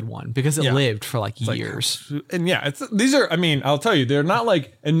was a good one because it Yeah. lived for like Like, years. and yeah, these are. I mean, I'll tell you, they're not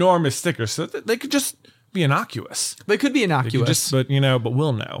like enormous stickers, so they could just be innocuous. They could be You innocuous. just, but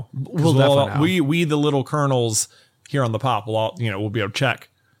we'll know. 'Cause We'll definitely know. We the little colonels here on the pop will all we'll be able to check.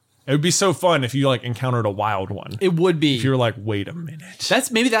 It would be so fun if you like encountered a wild one. it would be. If you were like, wait a minute. That's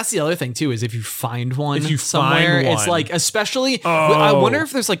the other thing too, is if you find one If you somewhere, find it's one. like, especially, Oh. I wonder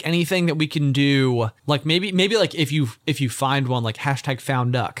if there's like anything that we can do, like maybe like if you find one, like hashtag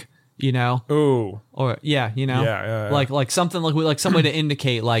found duck, you know, Oh, or yeah, you know, Yeah. like something like some way to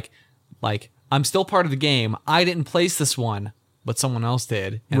indicate like I'm still part of the game. I didn't place this one, but someone else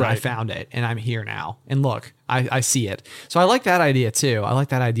did, and I Right. found it, and I'm here now. And look, I see it. So I like that idea too.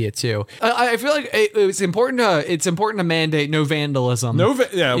 I feel like it's important to mandate no vandalism. we're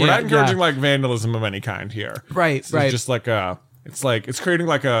Yeah, not encouraging yeah. like vandalism of any kind here. Right, It's right. just like it's creating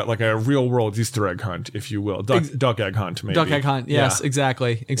like a real world Easter egg hunt, if you will, duck egg hunt, maybe. Duck egg hunt. Yes, Yeah.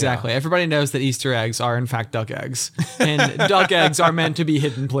 exactly. Everybody knows that Easter eggs are in fact duck eggs, and duck eggs are meant to be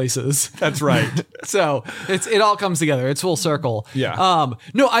hidden places. That's right. So it all comes together. It's full circle. Yeah.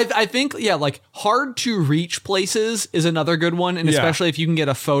 No, I think like hard to reach places is another good one, and Yeah. especially if you can get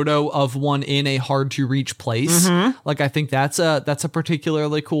a photo of one in a hard to reach place. Like, I think that's a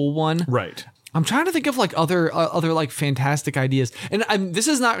particularly cool one. Right. I'm trying to think of like other like fantastic ideas, and this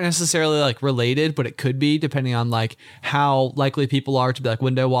is not necessarily like related, but it could be depending on like how likely people are to be like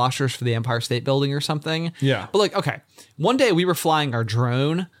window washers for the Empire State Building or something. Yeah. But like, okay, one day we were flying our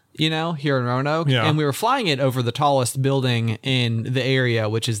drone, here in Roanoke, Yeah. and we were flying it over the tallest building in the area,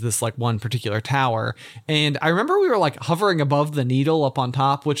 which is this like one particular tower. And I remember we were like hovering above the needle up on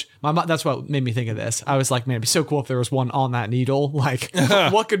top, which that's what made me think of this. I was like, man, it'd be so cool if there was one on that needle. Like,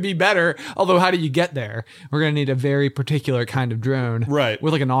 what could be better? Although, how do you get there? We're gonna need a very particular kind of drone, Right.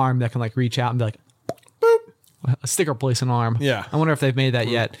 With like an arm that can like reach out and be like, a sticker place an arm. Yeah. I wonder if they've made that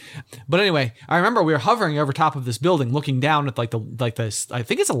yet. But anyway, I remember we were hovering over top of this building, looking down at like this. I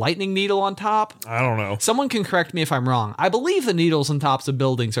think it's a lightning needle on top. I don't know. Someone can correct me if I'm wrong. I believe the needles on tops of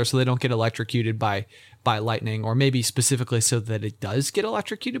buildings are so they don't get electrocuted by lightning, or maybe specifically so that it does get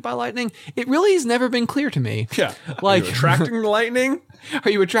electrocuted by lightning. It really has never been clear to me. Yeah. Like, Are you attracting the lightning?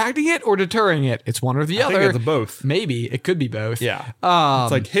 are you attracting it or deterring it? It's one or the I other. think it's both. Maybe it could be both. Yeah.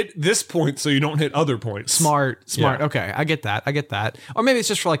 It's like hit this point so you don't hit other points. Smart. Yeah. Okay, I get that. Or maybe it's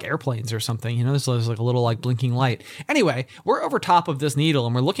just for like airplanes or something. There's like a little like blinking light. Anyway, we're over top of this needle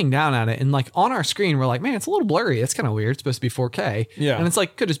and we're looking down at it, and like on our screen, we're like, man, it's a little blurry. It's kind of weird. It's supposed to be 4K. Yeah. And it's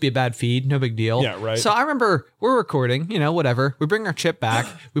like, could just be a bad feed. No big deal. Yeah, right. So I remember we're recording, whatever. We bring our chip back.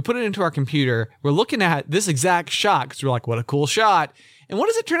 We put it into our computer. We're looking at this exact shot because we're like, what a cool shot. And what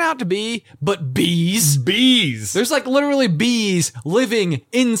does it turn out to be but bees? Bees. There's like literally bees living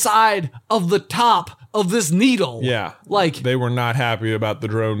inside of the top of this needle. Yeah. Like, They were not happy about the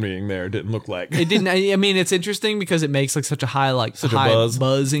drone being there. It didn't look like. it didn't, I mean, it's interesting because it makes like such a high, like Such a high buzz.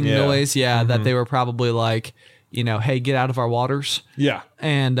 buzzing Yeah. noise. Yeah. That they were probably like, hey, get out of our waters. Yeah.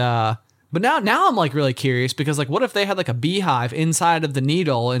 And, but now I'm like really curious because like, what if they had like a beehive inside of the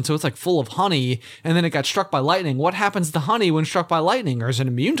needle, and so it's like full of honey, and then it got struck by lightning? What happens to honey when struck by lightning, or is it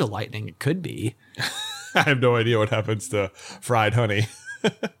immune to lightning? It could be. I have no idea what happens to fried honey.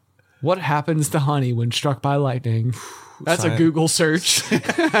 What happens to honey when struck by lightning? That's a Science. Google search.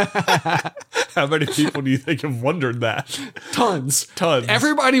 How many people do you think have wondered that? Tons. Tons.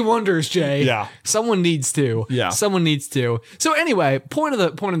 Everybody wonders, Jay. Yeah. Someone needs to. Yeah. Someone needs to. So anyway, point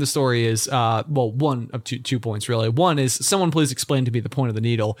of the story is one of two points really. One is, someone please explain to me the point of the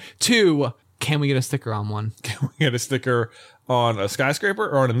needle. Two, can we get a sticker on one? We had a sticker on a skyscraper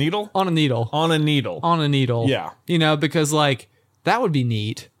or on a needle? On a needle. On a needle. On a needle. Yeah. Because like That would be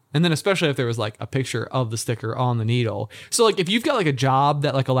neat. And then especially if there was like a picture of the sticker on the needle. So like if you've got like a job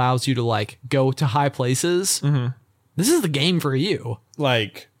that like allows you to like go to high places, this is the game for you.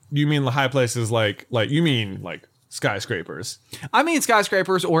 Like, you mean the high places like you mean like skyscrapers? I mean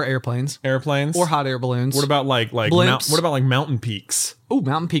skyscrapers or airplanes. Airplanes? Or hot air balloons. What about like Blimps? what about like mountain peaks? Oh,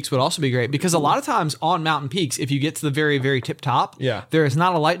 mountain peaks would also be great because a lot of times on mountain peaks, if you get to the very, very tip top, there is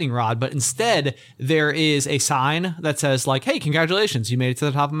not a lightning rod, but instead there is a sign that says like, hey, congratulations, you made it to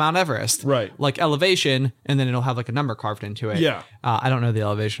the top of Mount Everest. Right. Like elevation, and then it'll have like a number carved into it. Yeah. I don't know the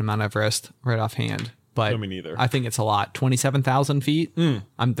elevation of Mount Everest right offhand, but No, me neither. I think it's a lot. 27,000 feet.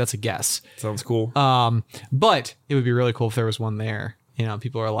 That's a guess. Sounds cool. But it would be really cool if there was one there. You know,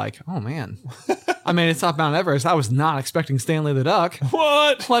 people are like, oh man, I made it top Mount Everest. I was not expecting Stanley the Duck.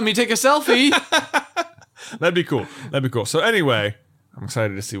 What? Let me take a selfie. That'd be cool. That'd be cool. So anyway, I'm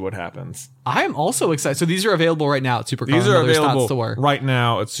excited to see what happens. I am also excited. So these are available right now at These are available supercarlinbrothers.store. right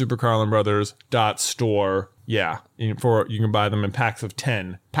now at supercarlinbrothers.store. Yeah, you can buy them in packs of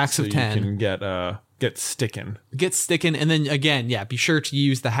 10. Packs of 10. You can get sticking. Get sticking, and then again, be sure to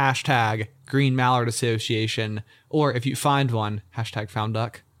use the hashtag Green Mallard Association, or if you find one, hashtag Found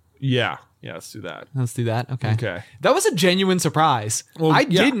Duck. Yeah, let's do that. Let's do that. Okay. Okay. That was a genuine surprise. Well, I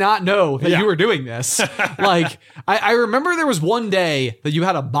yeah. did not know that you were doing this. Like, I remember there was one day that you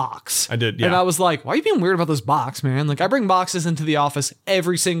had a box. I did, yeah. And I was like, why are you being weird about this box, man? Like, I bring boxes into the office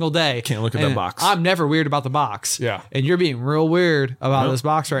every single day. Can't look at and that box. I'm never weird about the box. Yeah. And you're being real weird about Nope. this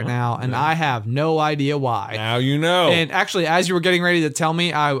box right now, and I have no idea why. Now you know. And actually, as you were getting ready to tell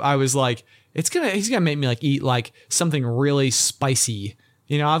me, I was like, he's gonna make me like eat like something really spicy.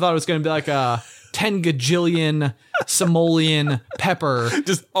 You know, I thought it was gonna be like a 10 gajillion simoleon pepper.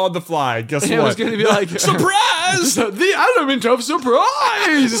 Just on the fly. Guess And what? it was gonna be like surprise! the element of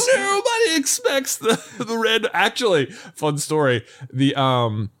surprise. Nobody expects the red. Actually, fun story.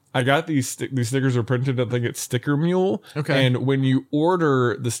 I got these stickers are printed. I think it's Sticker Mule. Okay. And when you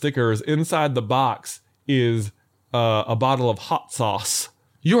order the stickers, inside the box is a bottle of hot sauce.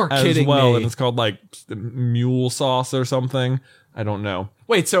 You're as kidding well, me. and it's called like mule sauce or something. I don't know.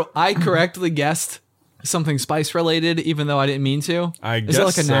 Wait, so I correctly guessed something spice related, even though I didn't mean to? I Is guess it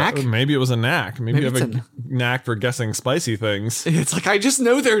like a knack? Maybe it was a knack. Maybe you Maybe have it's a knack for guessing spicy things. It's like I just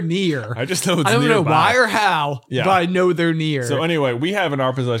know they're near. I just know it's I don't know nearby. why or how, Yeah. but I know they're near. So anyway, we have in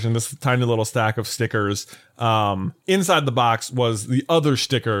our possession this tiny little stack of stickers. Inside the box was the other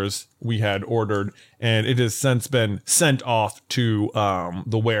stickers we had ordered, and it has since been sent off to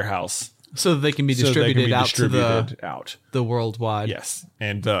the warehouse. So that they can be So they distributed can be out distributed to out. the worldwide. Yes,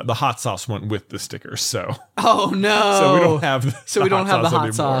 and the hot sauce went with the stickers, so Oh no! so we don't have So we don't have the hot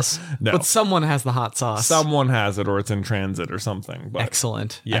anymore. sauce. No, But someone has the hot sauce. someone has it, or it's in transit or something. But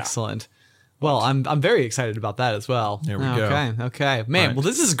Excellent. Yeah. Excellent. Well, I'm very excited about that as well. There we go. Okay. Man, Right. well,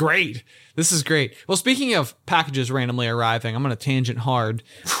 this is great. This is great. Well, speaking of packages randomly arriving, I'm going to tangent hard.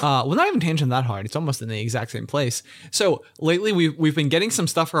 Well, not even tangent that hard. It's almost in the exact same place. So lately we've been getting some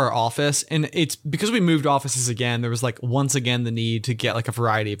stuff for our office, and it's because we moved offices again. There was like once again the need to get like a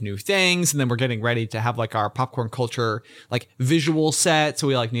variety of new things, and then we're getting ready to have like our popcorn culture like visual set. So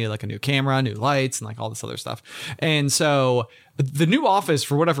we like needed like a new camera, new lights, and like all this other stuff. And so the new office,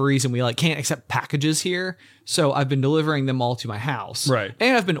 for whatever reason, we like can't accept packages here. So I've been delivering them all to my house. Right.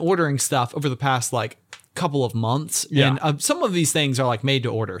 And I've been ordering stuff over the past like couple of months. Yeah. And some of these things are like made to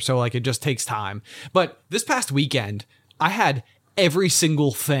order. So like it just takes time. But this past weekend, I had every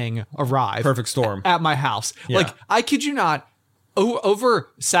single thing arrive. Perfect storm. At my house. Yeah. Like, I kid you not. Over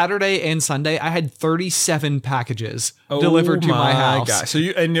Saturday and Sunday, I had 37 packages delivered to my house. Gosh. So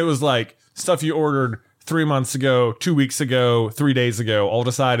and it was like stuff you ordered 3 months ago, 2 weeks ago, 3 days ago, all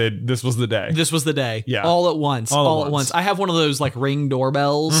decided this was the day. This was the day. Yeah. All at once. All All at at once. once. I have one of those like Ring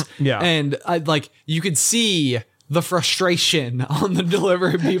doorbells. yeah. And I like you could see the frustration on the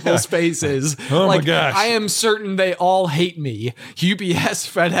delivery people's faces. Oh my like, gosh. I am certain they all hate me. UPS,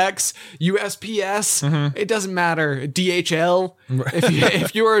 FedEx, USPS, Mm-hmm. it doesn't matter. DHL.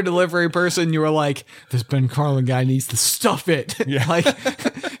 If you are a delivery person, you are like, this Ben Carlin guy needs to stuff it. Yeah.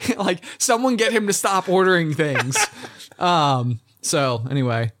 like someone get him to stop ordering things. So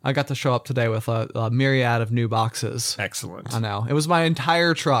anyway, I got to show up today with a myriad of new boxes. Excellent. I know. It was my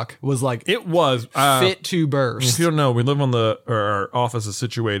entire truck was like It was fit to burst. If you don't know, we live on our office is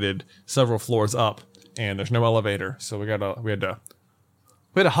situated several floors up, and there's no elevator, so we had to We had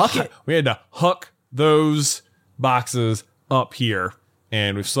to huck it. hook those boxes up here,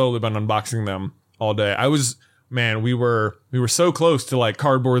 and we've slowly been unboxing them all day. We were so close to like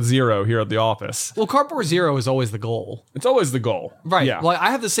cardboard zero here at the office. Well, cardboard zero is always the goal. It's always the goal, Right. Yeah. Like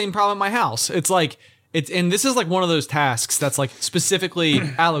I have the same problem in my house. It's like And this is like one of those tasks that's like specifically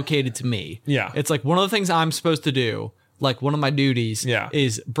allocated to me. Yeah. It's like one of the things I'm supposed to do, like one of my duties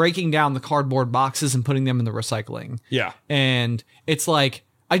is breaking down the cardboard boxes and putting them in the recycling. Yeah. And it's like,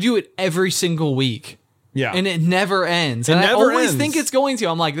 I do it every single week. Yeah. And it never ends. It And never I always ends. think it's going to.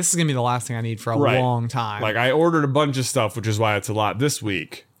 I'm like, this is going to be the last thing I need for a long time. Like I ordered a bunch of stuff, which is why it's a lot this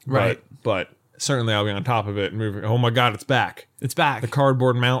week. Right. But certainly I'll be on top of it and moving. Oh my God, it's back. It's back. The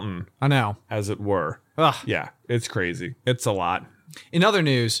cardboard mountain, I know. as it were. Ugh. Yeah, it's crazy. It's a lot. In other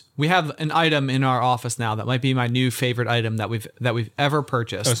news, we have an item in our office now that might be my new favorite item that we've ever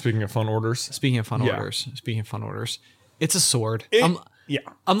purchased. Oh, speaking of fun orders. Speaking of fun orders, it's a sword.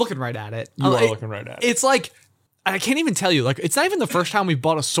 I'm looking right at it. You are looking right at it. It's like, I can't even tell you. Like, it's not even the first time we've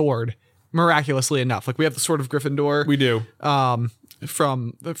bought a sword. Miraculously enough, like we have the Sword of Gryffindor. We do.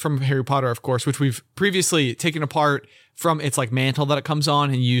 From Harry Potter, of course, which we've previously taken apart from its like mantle that it comes on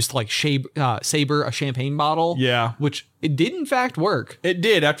and used to like saber a champagne bottle. Yeah. Which it did in fact work. It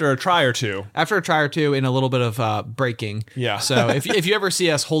did after a try or two. After a try or two and a little bit of breaking. Yeah. So if you ever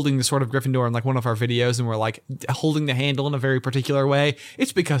see us holding the Sword of Gryffindor in like one of our videos and we're like holding the handle in a very particular way,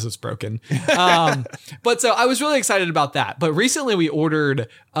 it's because it's broken. But so I was really excited about that. But recently we ordered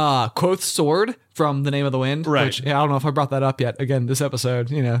Quoth's sword from The Name of the Wind. Right. Which, I don't know if I brought that up yet. Again, this episode,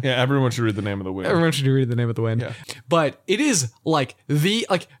 you know. Yeah, everyone should read The Name of the Wind. Everyone should read The Name of the Wind. Yeah. But it is like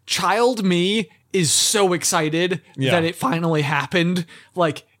child me is so excited that it finally happened.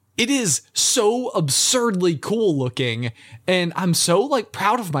 Like, it is so absurdly cool looking. And I'm so like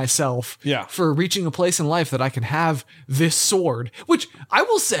proud of myself for reaching a place in life that I can have this sword, which I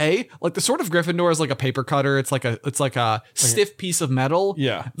will say, like the Sword of Gryffindor is like a paper cutter. It's like a stiff piece of metal.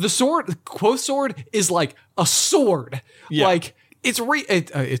 Yeah. The sword, the Quoth sword is like a sword. Yeah. Like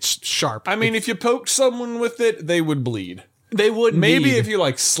it's sharp. I mean, if you poked someone with it, they would bleed. They would Maybe if you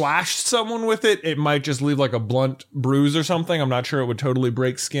like slashed someone with it, it might just leave like a blunt bruise or something. I'm not sure it would totally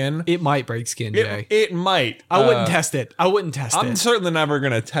break skin. It might break skin, Jay. It might. I wouldn't test it. I'm certainly never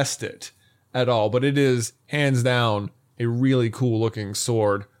going to test it at all, but it is hands down a really cool looking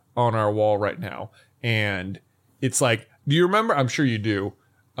sword on our wall right now. And it's like, do you remember? I'm sure you do.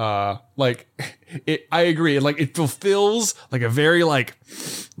 Like it, I agree. Like it fulfills like a very like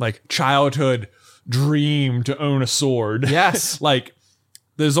childhood dream to own a sword. Yes. Like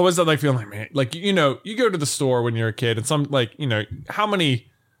there's always that like feeling like, man, like, you know, you go to the store when you're a kid and some like, you know, how many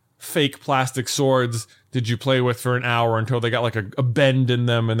fake plastic swords did you play with for an hour until they got like a bend in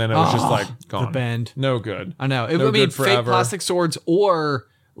them and then it was just like gone. The bend. No good. I know. No I mean, good forever. fake plastic swords or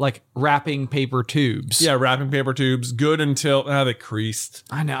like wrapping paper tubes. Yeah, wrapping paper tubes. Good until they creased.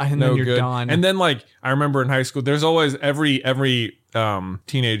 I know. And No then you're good. done. And then like I remember in high school, there's always every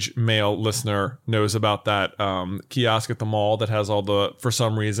teenage male listener knows about that kiosk at the mall that has all the, for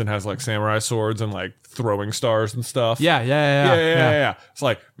some reason, has like samurai swords and like throwing stars and stuff. Yeah. It's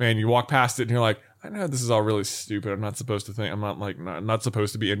like, man, you walk past it and you're like, I know this is all really stupid. I'm not supposed to think. I'm not like not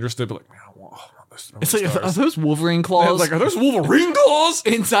supposed to be interested. But like, man, I want those throwing It's like, stars. are those Wolverine I claws was like, are those Wolverine claws?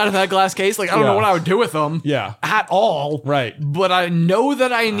 inside of that glass case? Like, I don't know what I would do with them. Yeah. At all. Right. But I know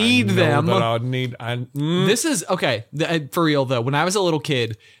that I need them. That I would need. This is okay. For real though, when I was a little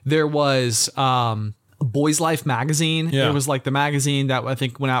kid, there was Boys Life magazine. Yeah. It was like the magazine that I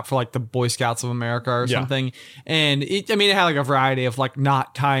think went out for like the Boy Scouts of America or Yeah. something. And it had like a variety of like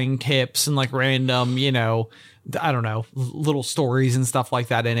knot tying tips and like random, you know, I don't know, little stories and stuff like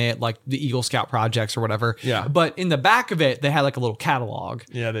that in it, like the Eagle Scout projects or whatever. Yeah. But in the back of it, they had like a little catalog.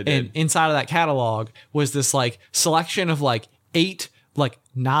 Yeah, they did. And inside of that catalog was this like selection of like 8 like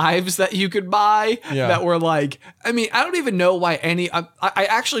knives that you could buy that were like, I mean, I don't even know why I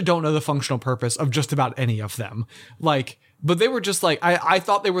actually don't know the functional purpose of just about any of them. Like, but they were just like, I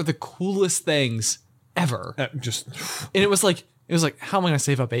thought they were the coolest things ever. Just And it was like, how am I going to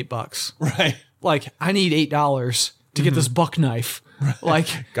save up $8? right. Like, I need $8 to get this buck knife.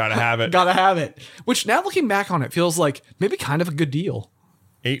 Like, Gotta have it. Gotta have it. Which now looking back on it feels like maybe kind of a good deal.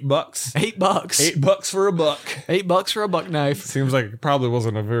 $8. $8. $8 for a buck. $8 for a buck knife. Seems like it probably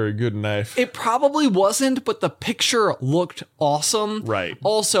wasn't a very good knife. It probably wasn't, but the picture looked awesome. Right.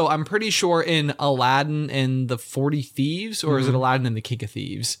 Also, I'm pretty sure in Aladdin and the 40 Thieves, or is it Aladdin and the King of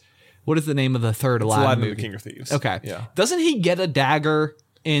Thieves? What is the name of the third Aladdin Aladdin movie? and the King of Thieves. Okay. Yeah. Doesn't he get a dagger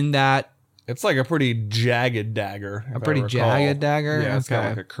in that? It's like a pretty jagged dagger. A pretty jagged dagger? Yeah, it's got Okay.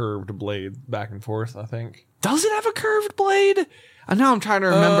 like a curved blade back and forth, I think. Does it have a curved blade? And now I'm trying to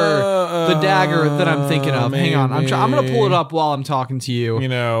remember the dagger that I'm thinking of. Hang on. I'm going to pull it up while I'm talking to you. You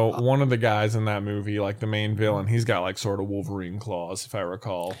know, one of the guys in that movie, like the main villain, he's got like sort of Wolverine claws, if I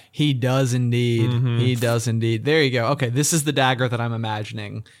recall. He does indeed. He does indeed. There you go. Okay, this is the dagger that I'm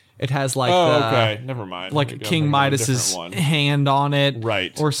imagining. It has like okay. Never mind. Like King Midas's hand on it.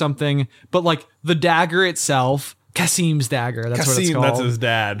 Right. Or something. But like the dagger itself, Kasim's dagger. That's what it's called. That's his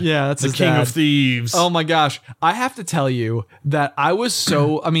dad. Yeah, that's the his king dad. of thieves. Oh my gosh. I have to tell you that I was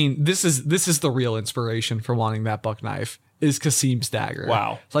so, I mean, this is the real inspiration for wanting that buck knife is Kasim's dagger.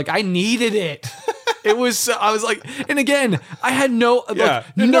 Wow. Like I needed it. It was, I was like, and again, I had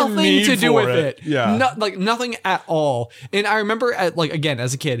nothing to do with it. Yeah. Nothing at all. And I remember again,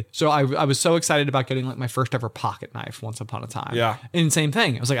 as a kid, so I was so excited about getting like my first ever pocket knife once upon a time. Yeah. And same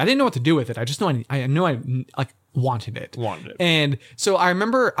thing. I was like, I didn't know what to do with it. I just know I wanted it. And so I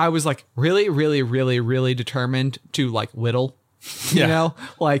remember I was like really, really, really, really determined to like whittle. You know,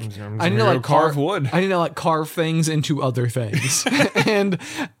 like I need to like carve wood. I need to like carve things into other things. And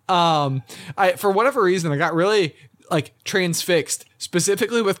I for whatever reason I got really like transfixed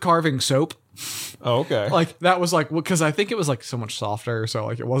specifically with carving soap. Oh, okay. Like that was like because I think it was like so much softer, so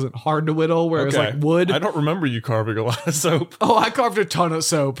like it wasn't hard to whittle. Where it was like wood. I don't remember you carving a lot of soap. Oh, I carved a ton of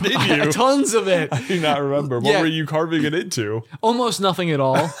soap. Did you? Tons of it. I do not remember. What were you carving it into? Almost nothing at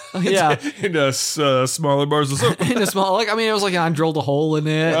all. Yeah, into smaller bars of soap. In a small, like I mean, it was like I drilled a hole in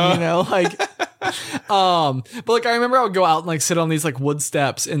it. You know, like. But like I remember I would go out and like sit on these like wood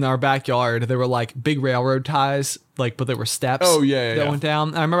steps in our backyard. They were like big railroad ties, like but there were steps. Oh yeah, that went down.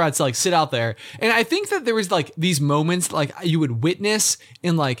 And I remember I'd like sit out there, and I think that there was like these moments like you would witness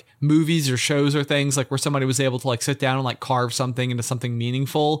in like movies or shows or things like where somebody was able to like sit down and like carve something into something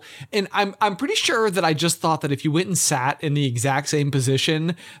meaningful. And I'm pretty sure that I just thought that if you went and sat in the exact same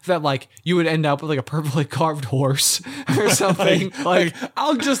position, that like you would end up with like a perfectly carved horse or something. like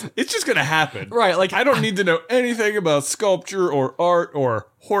it's just gonna happen. Right, like I don't need to know anything about sculpture or art or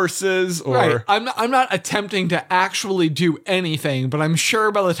horses or right. I'm not attempting to actually do anything, but I'm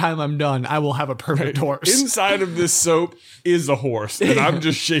sure by the time I'm done, I will have a perfect horse. Inside of this soap is a horse, and I'm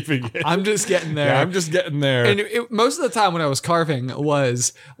just shaping it. I'm just getting there. Yeah, I'm just getting there. And most of the time when I was carving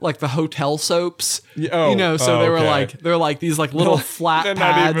was like the hotel soaps. Oh, you know, so they were like these like little flat they're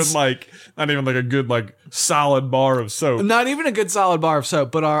pads. Not even like a good like solid bar of soap. Not even a good solid bar of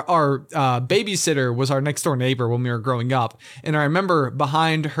soap, but our babysitter was our next door neighbor when we were growing up. And I remember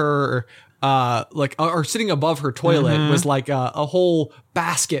behind her, or sitting above her toilet was like a whole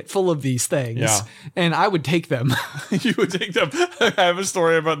basket full of these things. Yeah. And I would take them. You would take them. I have a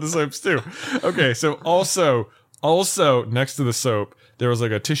story about the soaps too. Okay. So also next to the soap, there was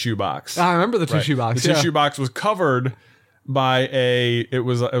like a tissue box. I remember the tissue box. The tissue box was covered by it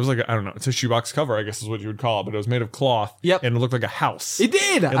was like I don't know, a tissue box cover, I guess is what you would call it, but it was made of cloth. Yep. And it looked like a house. It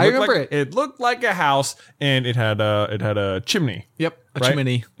did. I remember it. It looked like a house, and it had a chimney. Yep.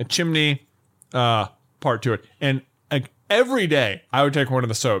 A chimney part to it. And like every day I would take one of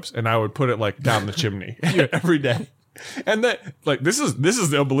the soaps and I would put it like down the chimney every day. And that like this is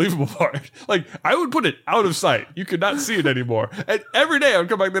the unbelievable part. Like I would put it out of sight. You could not see it anymore. And every day I would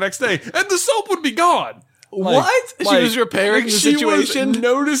come back the next day and the soap would be gone. What? She was repairing the situation? She was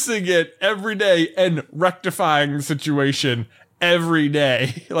noticing it every day and rectifying the situation every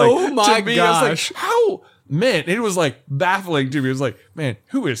day. Like, oh my to me, gosh. I was like, how? Man, it was like baffling to me. It was like, man,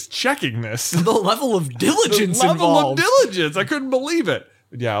 who is checking this? The level of diligence the level involved. of diligence. I couldn't believe it.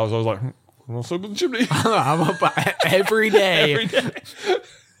 Yeah, I was like, well, soap in the chimney. I'm up every day. Every day.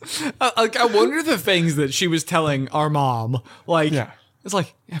 I wonder the things that she was telling our mom. Like, Yeah. it's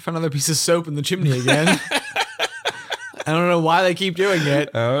like, I found another piece of soap in the chimney again. I don't know why they keep doing it.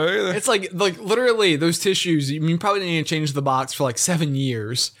 It's like literally those tissues, you probably need to change the box for like 7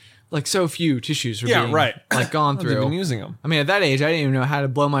 years. Like so few tissues were being like gone They've through. been using them. I mean, at that age, I didn't even know how to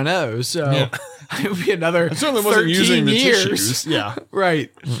blow my nose. So it would be another I certainly wasn't 13 using the years. tissues. Yeah.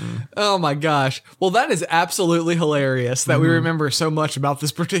 Right. Oh my gosh. Well, that is absolutely hilarious that we remember so much about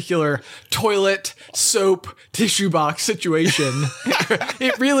this particular toilet, soap, tissue box situation.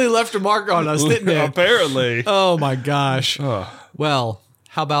 It really left a mark on us, didn't it? Apparently. Oh my gosh. Well,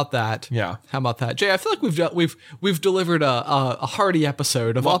 how about that? Yeah. How about that, Jay? I feel like we've delivered a hearty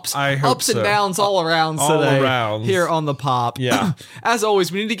episode of ups and so. downs all around All today around. here on the Pop. Yeah. As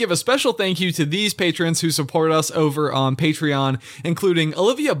always, we need to give a special thank you to these patrons who support us over on Patreon, including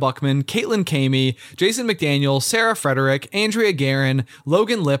Olivia Buckman, Caitlin Kamey, Jason McDaniel, Sarah Frederick, Andrea Guerin,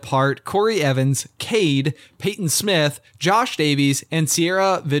 Logan Liphart, Corey Evans, Cade, Peyton Smith, Josh Davies, and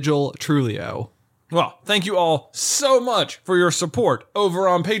Sierra Vigil Trulio. Well, thank you all so much for your support over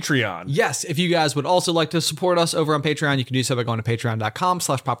on Patreon. Yes, if you guys would also like to support us over on Patreon, you can do so by going to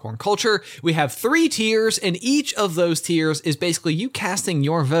patreon.com/popcornculture. We have 3 tiers, and each of those tiers is basically you casting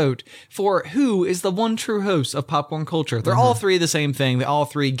your vote for who is the one true host of Popcorn Culture. They're all 3 the same thing. They all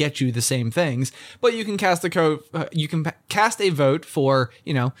 3 get you the same things, but you can cast a vote for,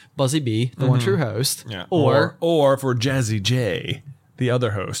 Buzzy B, the one true host, or for Jazzy J, the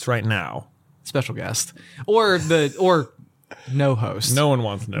other host right now. Special guest, or no host. No one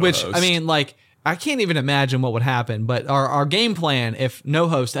wants no host. Which, I mean, I can't even imagine what would happen, but our game plan, if no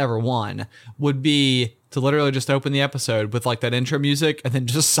host ever won, would be to literally just open the episode with that intro music and then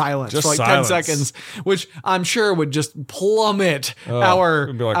just silence for 10 seconds, which I'm sure would just plummet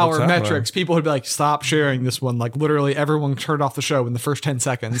our metrics. People would be like, stop sharing this one. Literally everyone turned off the show in the first 10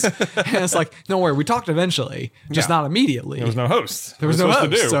 seconds. And it's don't worry, we talked eventually, just not immediately. There was no host. There was no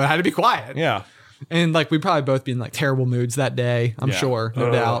host, so it had to be quiet. Yeah. And we'd probably both be in terrible moods that day, I'm sure,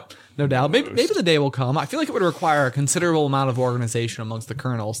 no doubt. No doubt. Maybe the day will come. I feel like it would require a considerable amount of organization amongst the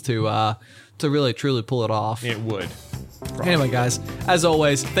kernels to really truly pull it off. It would. Probably. Anyway, guys, as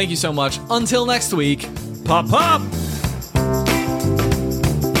always, thank you so much. Until next week, pop pop.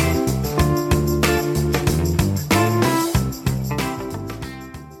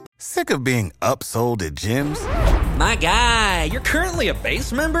 Sick of being upsold at gyms? My guy, you're currently a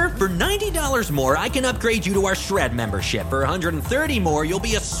base member? For $90 more, I can upgrade you to our Shred membership. For $130 more, you'll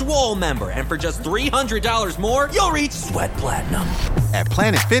be a Swole member. And for just $300 more, you'll reach Sweat Platinum. At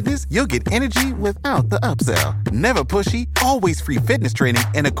Planet Fitness, you'll get energy without the upsell. Never pushy, always free fitness training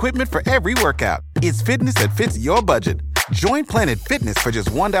and equipment for every workout. It's fitness that fits your budget. Join Planet Fitness for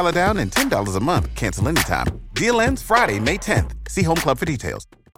just $1 down and $10 a month. Cancel anytime. Deal ends Friday, May 10th. See Home Club for details.